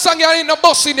play that song you're in the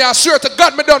bus in there. I swear to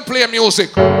God me don't play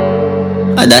music.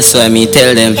 That's why me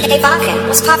tell them. Hey, Balkan,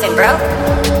 what's poppin', bro?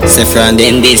 Say from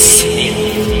them this.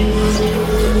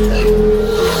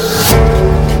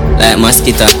 Like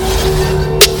mosquito.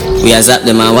 We a zap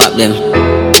them and whap them.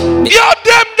 Yo,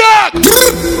 them dog!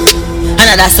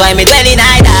 And that's why me dwell in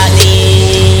high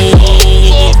daddy.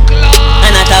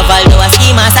 And I travel to a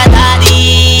scheme as a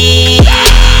daddy.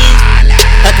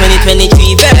 A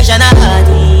 2023 version of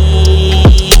Hardy.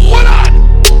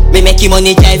 Me make you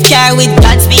money drive car with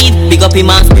Godspeed. Big up him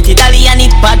man's pretty dolly and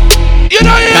it bad. You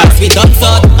know it. Cause we done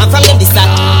so. I'm from them this side.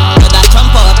 Know that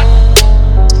jump up.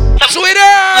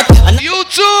 Sweetheart, you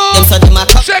too.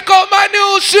 Check out my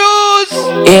new shoes.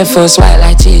 Air Force white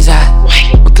like cheese.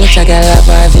 My clutch I got up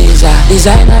for a visa.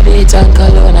 Designer beats and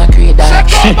cologne and creed.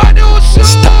 Check out my new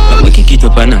shoes. Stop, we can keep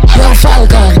up on that. Yo,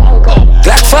 Falcon.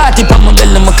 Glock 40 pa my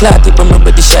belly, my clot tip on my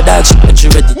body. Shut out, shit, but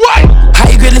you ready.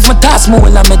 High grade if my task more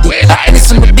while I'm ready. And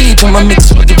it's on the beat when my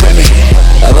mix with the remedy.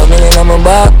 Have a million on my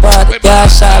back part. Yeah,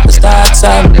 shot the start,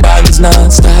 some bags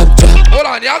non-stop drop. Hold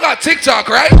on, y'all got TikTok,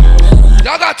 right?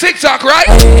 Y'all got TikTok, right?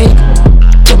 Hey,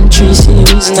 come 3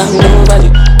 series, not nobody.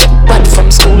 Back from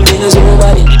school, there's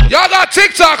nobody. Y'all got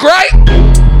TikTok, right?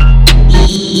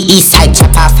 Eastside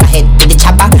chopper, for head with the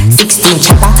chopper. 16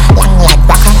 chopper, long like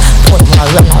rocker. Put no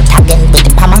run out again with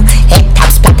the hammer. Head top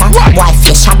splatter, wife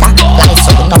your shatter. Life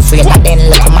so you not afraid of them.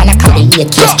 Look a man, I carry 8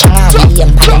 years stronger.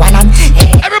 Million pan one on.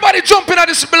 Everybody jumping at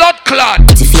this blood clot.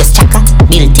 The face chaka,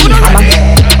 built-in hammer.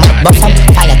 Buffer,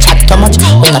 fire chat too much.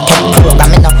 We not take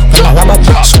programming up. We not rubber,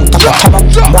 shoot up a cover.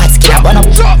 White skin run up.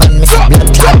 When me see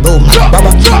blood clot boom and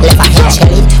bubble. Left a head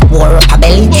shelly, war up a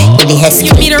belly. With the head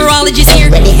Your meteorologist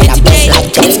here, and today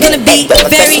it's gonna be very,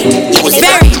 very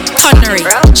thundery.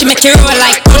 She make you roll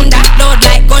like thunder, load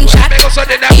like gunshot.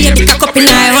 Hear the cock up in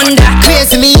her Honda.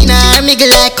 Crazy me now, me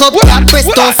like up. That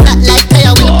presto flat like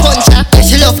tire with a puncher.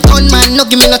 She love gunman, no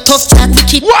give me no tough chat.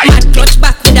 Keep mad clutch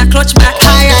back with a clutch back.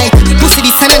 Alright, pussy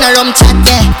this and in a rum chat,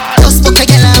 yeah. Just book a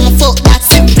girl and I'ma fuck that.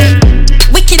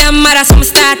 Wicked and mad as I'm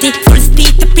started. Full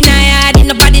speed up in her yard, ain't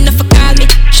nobody enough for call me.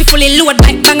 She fully load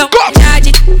like bang up,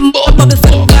 charge it. Bubble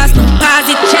for the glass, no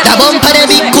pause it. The bumper the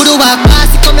big kudu walk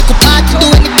pass it. Come make a party, do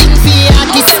anything for the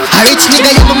artist. A rich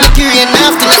nigga, you make you rain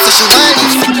after the fish want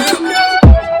it.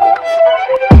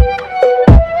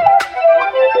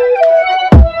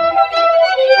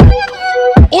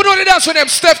 Who know the dance with them?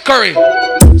 Steph Curry.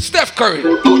 Steph Curry.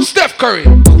 Steph Curry.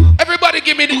 Everybody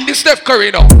give me the Steph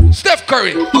Curry now. Steph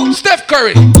Curry. Steph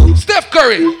Curry. Steph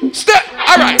Curry.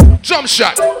 Alright. Jump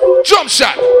shot. Jump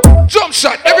shot. Jump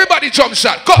shot. Everybody jump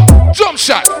shot. Come. Jump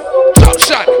shot. Jump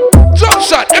shot. Jump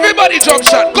shot. Everybody jump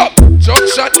shot. Come. Jump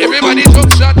shot. Everybody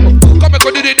jump shot. Come and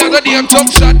go do the other damn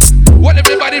jump shot. Want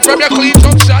everybody from your clean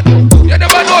jump shot. You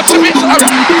never know to me.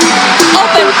 Alright.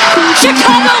 Open.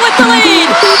 Chicago with the lead.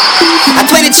 At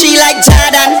 23 like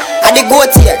Jordan, I the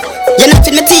goat here. You're not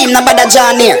in my team, no bother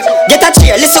John here. Get a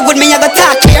cheer, listen good, me I go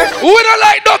talk here. We don't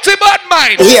like dirty bad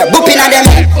mind. Here, booping at them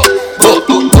head.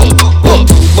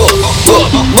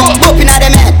 Booping at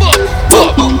them head.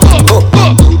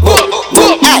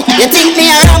 Hey, you think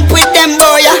me a ramp with them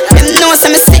boy? Them know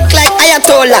some stick like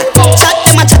Ayatollah. Chat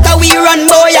to my chatter, we run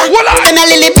boy. Them a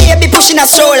lily baby pushing a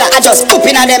stroller. I just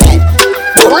booping at them head.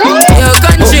 Yo,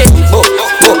 country.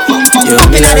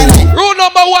 Rule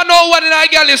number 101 in our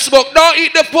Gallis book. Don't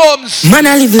eat the poems. Man,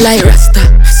 I live like Rasta.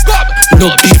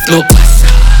 No beef, no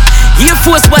pasta. Air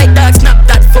Force white dog, snap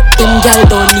that fucking gal.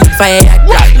 Don't need fire.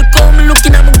 Look how me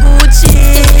looking at my Gucci.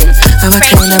 How I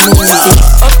kind of movie.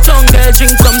 Uptown girl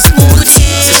drink from smoothie.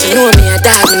 So she know me a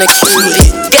dog in a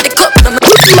cutie. Get the cup, I'm a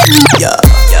yeah,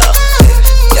 yeah,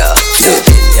 yeah, yeah,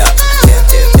 yeah.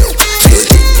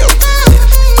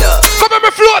 Come on,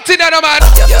 me floating there, man.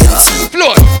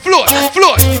 Float, float,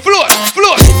 float, float,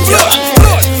 float, float,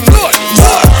 float, float,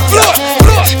 float, float,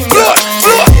 float,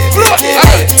 float, float.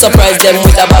 Surprise them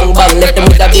with a bang bang, left them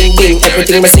with a bing bing.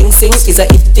 Everything me sing sing is a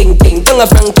hit ting ting. Tongue a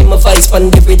Frankie, my vice pan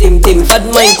the rhythm dim. Bad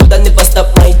mind coulda never stop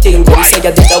my thing. Them say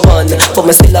I did a one, but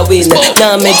me still a win.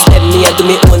 Now make them me a do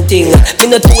me own thing. Me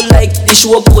not too like the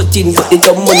show protein, but the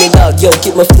dumb money dog, yo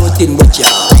keep my floating. Watch ya.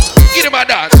 Give them a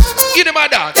dance, give them a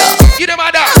dance, give them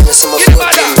a dance, give them a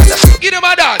dance, give them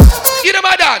a dance, give them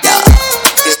Remember that?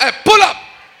 Hey, pull up.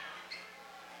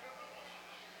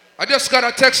 I just got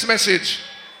a text message.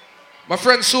 My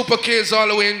friend Super K is all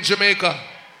the way in Jamaica.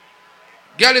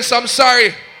 Gallis, I'm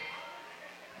sorry.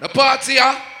 The party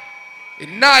is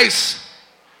nice.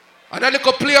 And I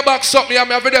little playback something, I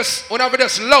have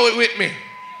just low it with me.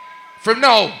 From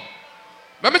now.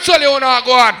 Let me tell you when I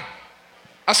go on.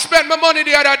 I spent my money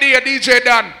the other day, DJ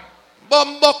Dan.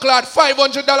 Bumbucklad,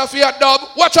 $500 for your dub.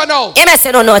 Watch her now. And I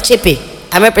said, no, Chippy.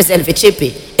 I represent for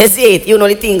Chippy. You see it, you know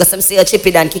the thing, because some say a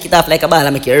Chippy Dan kick it off like a ball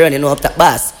and make you run, you know, up that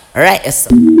bass. Alright, yes, sir.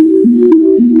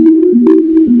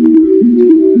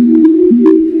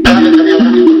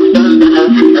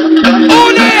 Oh,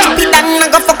 yeah! Chippy Dan, I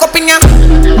go fuck up in ya.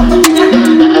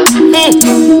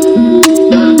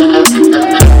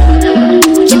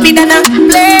 Chippy Dan, I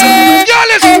play.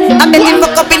 I bet you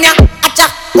fuck up in ya. Acha,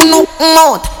 uno,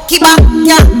 mouth. Keep up,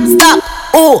 yeah, stop.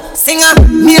 Oh, singer,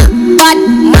 me a bad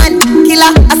man,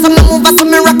 killer. I saw me move, I saw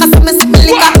me rock, I saw me sip me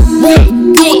liquor. Move,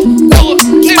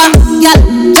 keep up, yeah,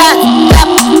 dance, clap,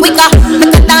 wicker.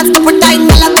 Make a dance, couple times,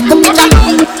 I'll take a picture.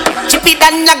 Chippy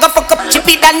Dan, I go fuck up.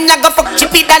 Chippy Dan, I go fuck.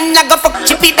 Chippy Dan, I go fuck.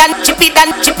 Chippy Dan, Chippy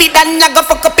Dan, Chippy Dan, I go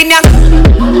fuck up in ya.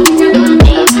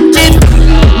 Chip,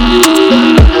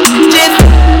 chip,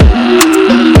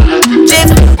 chip,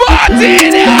 party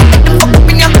in ya.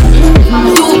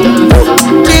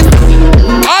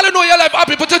 All I know your life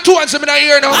happy, put your two hands in my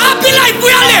ear now. Happy life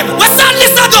we all live. What's on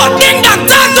this about? Ding dong,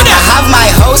 talk to them. I have my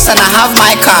house and I have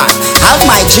my car. Have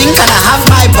my drink and I have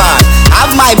my bar.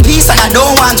 Have my peace and I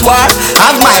don't want war.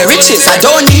 Have my riches, I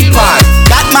don't need power.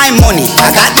 Got my money,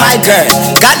 I got my girl.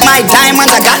 Got my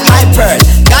diamonds, I got my pearl.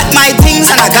 Got my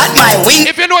things and I got my wings.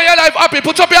 If you know your life happy,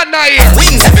 put up your nine.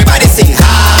 Wings, everybody sing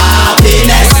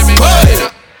happiness.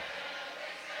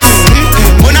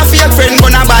 Gonna feel friend,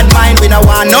 gonna bad mind. We don't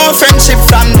want no friendship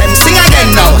from them. Sing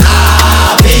again now.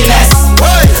 Happiness.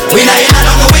 We not in a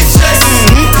long with stress.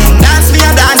 Dance me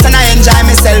a dance and I enjoy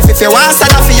myself. If you want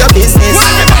stand up for your business.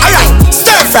 Alright,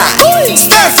 stir fry,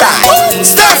 stir fry,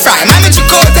 stir fry. Mami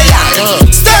chicote ya.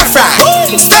 Stir fry,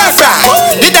 stir fry.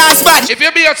 The dance bad. If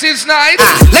you be a since night.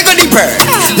 Lego the bird,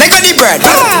 Lego the bird,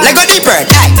 Lego the bird,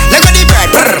 Lego the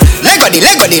bird, Lego the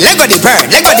bird, Lego the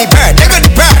bird, Lego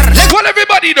the bird. What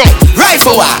everybody do?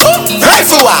 Rifle war,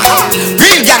 rifle war.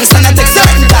 Real gangsta not take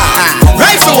certain time.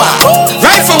 Rifle war,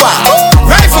 rifle war,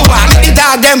 rifle war. Let the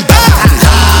dog them back.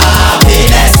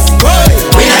 Happiness.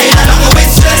 We not in a long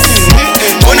with stress.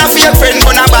 Gonna feel friend,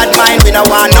 gonna bad mind. We don't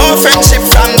want no friendship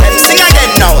from them. Sing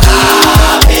again now.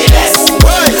 Happiness.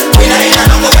 We not in a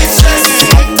long with stress.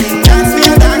 Dance me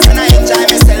a dance and I enjoy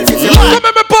myself. Come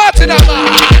in my party now, man.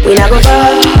 We not go go,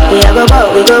 we not go go,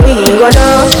 we go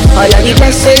know. All of the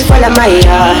blessings fall on my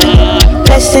yard.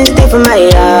 Blessings stay for my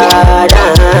yard.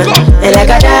 And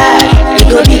like a dad, he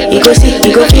go be, he go see,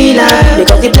 he go feel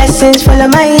because the blessings fall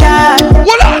on my yard.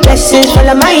 Blessings fall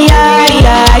on my yard.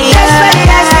 That's why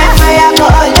I say fire go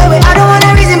all the way. I don't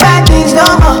wanna reason bad things no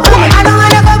more. I don't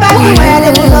wanna go back to where I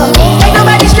didn't go. Ain't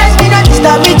nobody stress me, not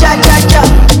disturb me, ja.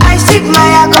 I sip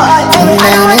my alcohol.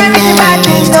 I don't wanna reason bad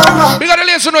things no more. We gotta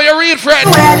listen to your real friend.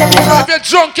 If you're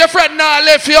drunk, your friend now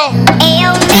left you.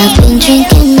 I've been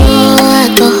drinking more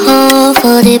alcohol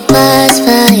for the past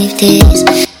 5 days.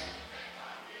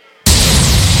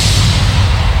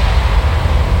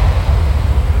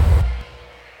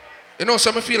 You know,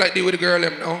 some feel like they with the girl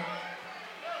them now.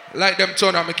 Like them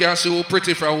turn out, I can't see who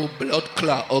pretty from who blood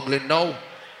clot ugly now.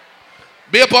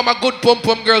 Be upon my good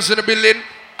pum girls in the building.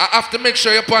 I have to make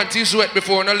sure your panties wet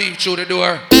before I leave through the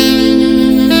door.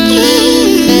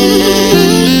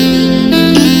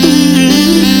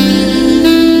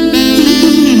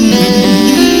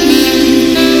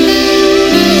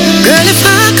 Girl, if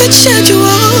I could shed you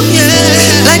all,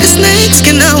 yeah, like a snake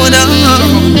skin out on.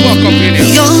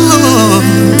 You're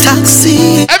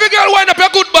toxic. Every girl wind up your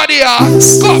good body, yeah.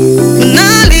 Come. When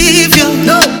I leave you,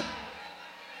 never.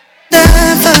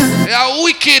 You're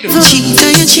wicked. Cheat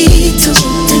and you cheat,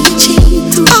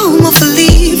 I'm off to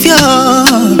leave you.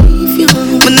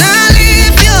 When I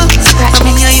leave you, I'm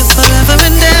here you forever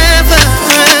and ever.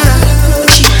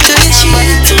 Cheat and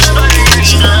cheat,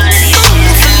 I'm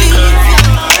off to leave you.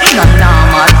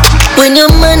 When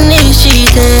your man is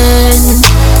cheating,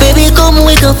 baby come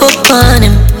we can fuck on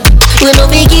him. We no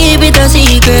be keep it a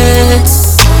secret.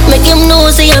 Make him know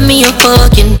say I'm me a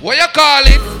fucking. What you call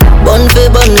it? Bun for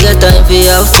bun, get time for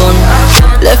have fun.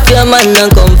 Left your man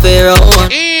and come for round.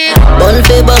 Bun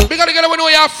for bun. We gotta get away when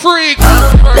you're a freak.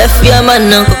 Left your man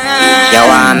and come. You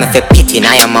want me for pity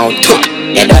now your mouth too.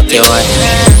 You dirty one.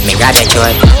 Me grab your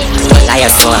throat. Pull out your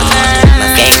sword.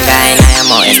 My finger in your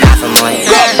mouth is half a month.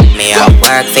 Me up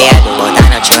work for you, but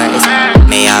I no choice.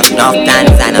 Me up no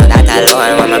plans, I know that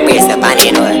alone when my brace up on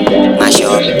the door. Mash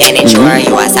up, any chore,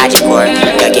 you a sergeant core.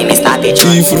 You give me stoppage,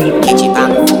 catch it on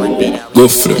my phone, video. Go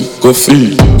for them, go for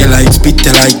them. You like spit,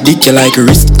 you like dick, you like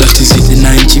wrist. Got to see the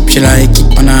 9 chip, she like it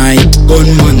on her hip.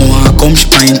 Gunman, no one come, she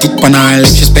pint it on her lip.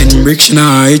 She spend bricks, she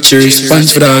nah hit. She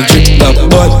response for that drip top.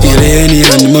 But feel any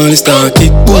and the money start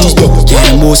it. Boost up,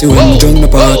 can't boss it when we drunk the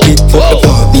pocket. Fuck the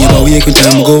park, never wake when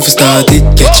time go for start it.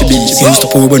 Catch a beat, used to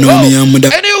pour, but now me and my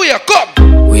dad. Anyway,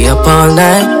 come. We up all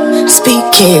night,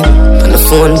 speaking on the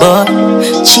phone, boy,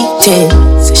 cheating.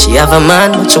 Say she have a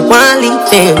man, but you want leave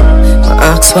him.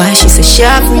 I ask why, she say she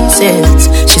have reasons.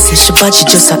 She say she but she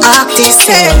just a artist.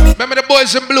 Remember the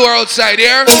boys in blue are outside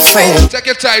here? Take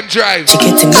your time, drive. She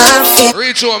getting off.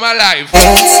 Reach home alive.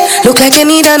 Look like you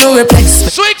need a new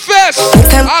replacement. Sweet Fest,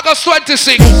 August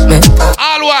 26.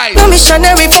 All white. No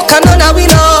missionary, fuck and none we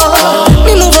know.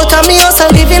 Me move out of me house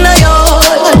and live in a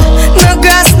yard. No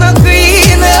grass, no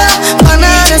green. On the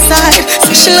other side,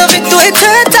 so she love it to it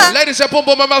hurt. Ladies and pum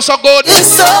pum, my mouth so good.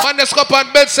 Yes, sir. Man, let's go up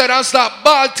on bedside and start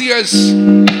ball tears. Me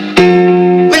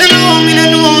no know.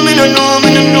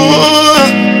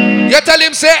 You tell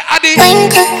him, say, Addy.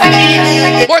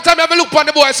 What time you have a look on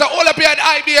the boy, so all up here and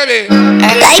I, baby.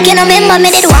 Like you know, remember me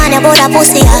did want about a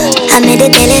pussy, I made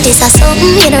it tell you this is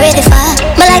something you know ready for.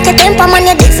 But like a temper man,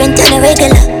 you're different than a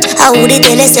regular. I would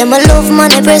tell you, say my love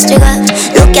money press trigger.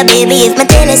 Look ya baby, if my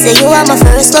tell you, say you are my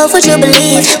first love, would you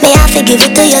believe? May I forgive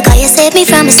it to you, cause you saved me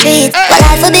from the street. But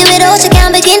life would be without you,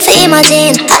 can't begin to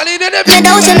imagine.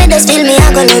 Without you, me just feel me,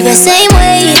 I gonna live the same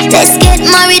way. Let's get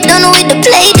married, done with the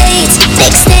play dates.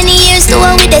 Next 10 years, do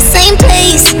it with the same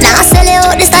place. Now I sell you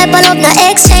out this type of love, no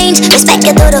exchange. Respect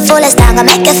you to the fullest, I'm gonna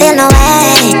make you feel no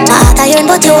way. My heart iron,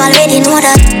 but you already know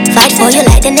that. Fight for you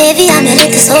like the Navy, I'm a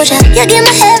little soldier. You give my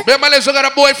head. Remember, let's got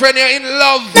a boyfriend, you're in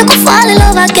love. You could fall in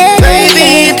love again.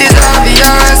 Baby, it is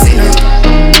obvious, you know.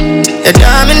 You're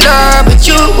diamond up with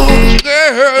you.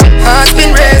 Heart's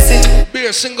been racing. Be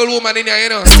a single woman in here, you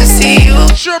know. To see you,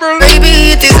 sure, bro.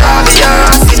 Baby, it is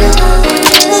obvious, you know.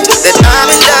 You're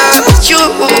diamond up with you,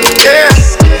 girl.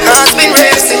 Heart's been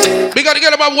racing. We gotta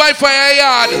get my Wi-Fi in your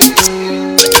yard.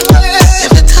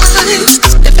 Every times,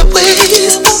 every ways,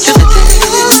 every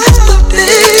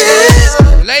days.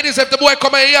 Ladies, if the boy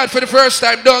come in here for the first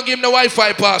time, don't give him the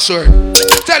Wi-Fi password.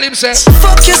 Tell him, say.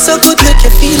 Fuck you so good, make you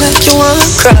feel like you want to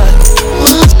cry.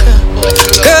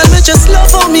 Girl, me just love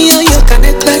how me and you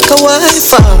connect like a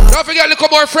Wi-Fi. Don't forget, look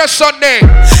more fresh Sunday.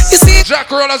 You see,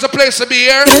 Jack Roll has a place to be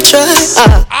here. Try.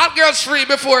 All girls free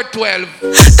before 12.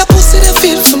 That pussy that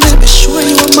feel for me, be sure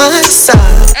you on my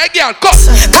side. Hey, girl, come.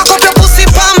 Cock up your pussy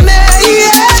for me,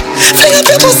 yeah. Fling up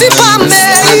your pussy for me,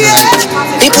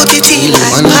 yeah. Me put it in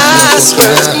like password.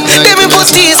 Then me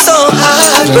pussy is so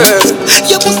hard, bro.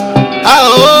 You pussy.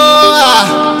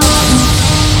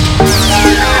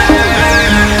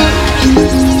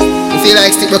 Feel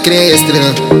like stick bucket yesterday.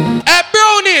 Hey,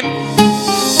 Browning.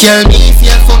 Girl, me if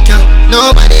you fuck you,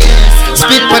 nobody else.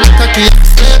 Spit on the cocky,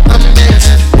 slap on the bench.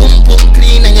 Boom boom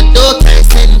clean and you don't can't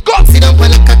send. Sit down on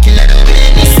the cocky like a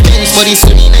baby stench. Body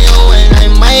swimming in your well,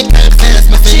 I'm Michael Phelps.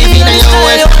 Me feel living in your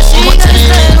well, she much in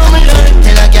it.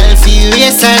 Tell a girl feel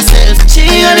race herself. She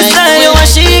got the style,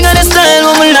 she got the style,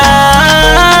 woman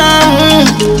love.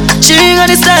 She got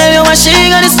the style,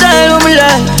 she got the style, woman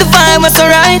love. The vibe was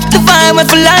alright, the vibe was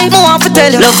for life. I want to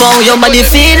tell you, love how your body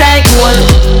feel like one.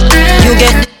 You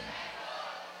get.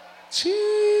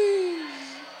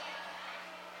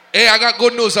 Hey, I got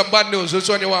good news and bad news. Which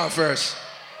one you want first?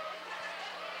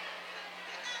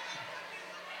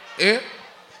 Eh?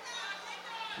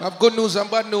 I have good news and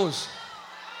bad news.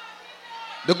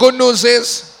 The good news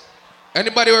is,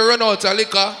 anybody will run out of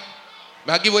liquor,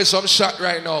 I give away some shot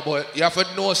right now, but you have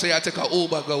to know, say I take a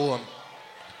Uber, go home.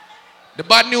 The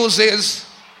bad news is,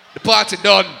 the party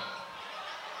done.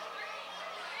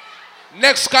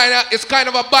 Next it's kind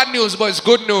of a bad news, but it's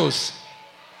good news.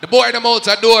 The boy them out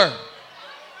the door.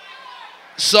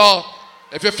 So,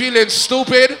 if you're feeling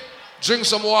stupid, drink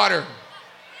some water.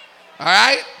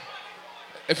 Alright?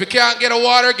 If you can't get a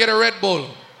water, get a Red Bull.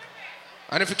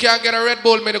 And if you can't get a Red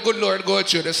Bull, may the good Lord go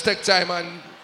with you. Just take time and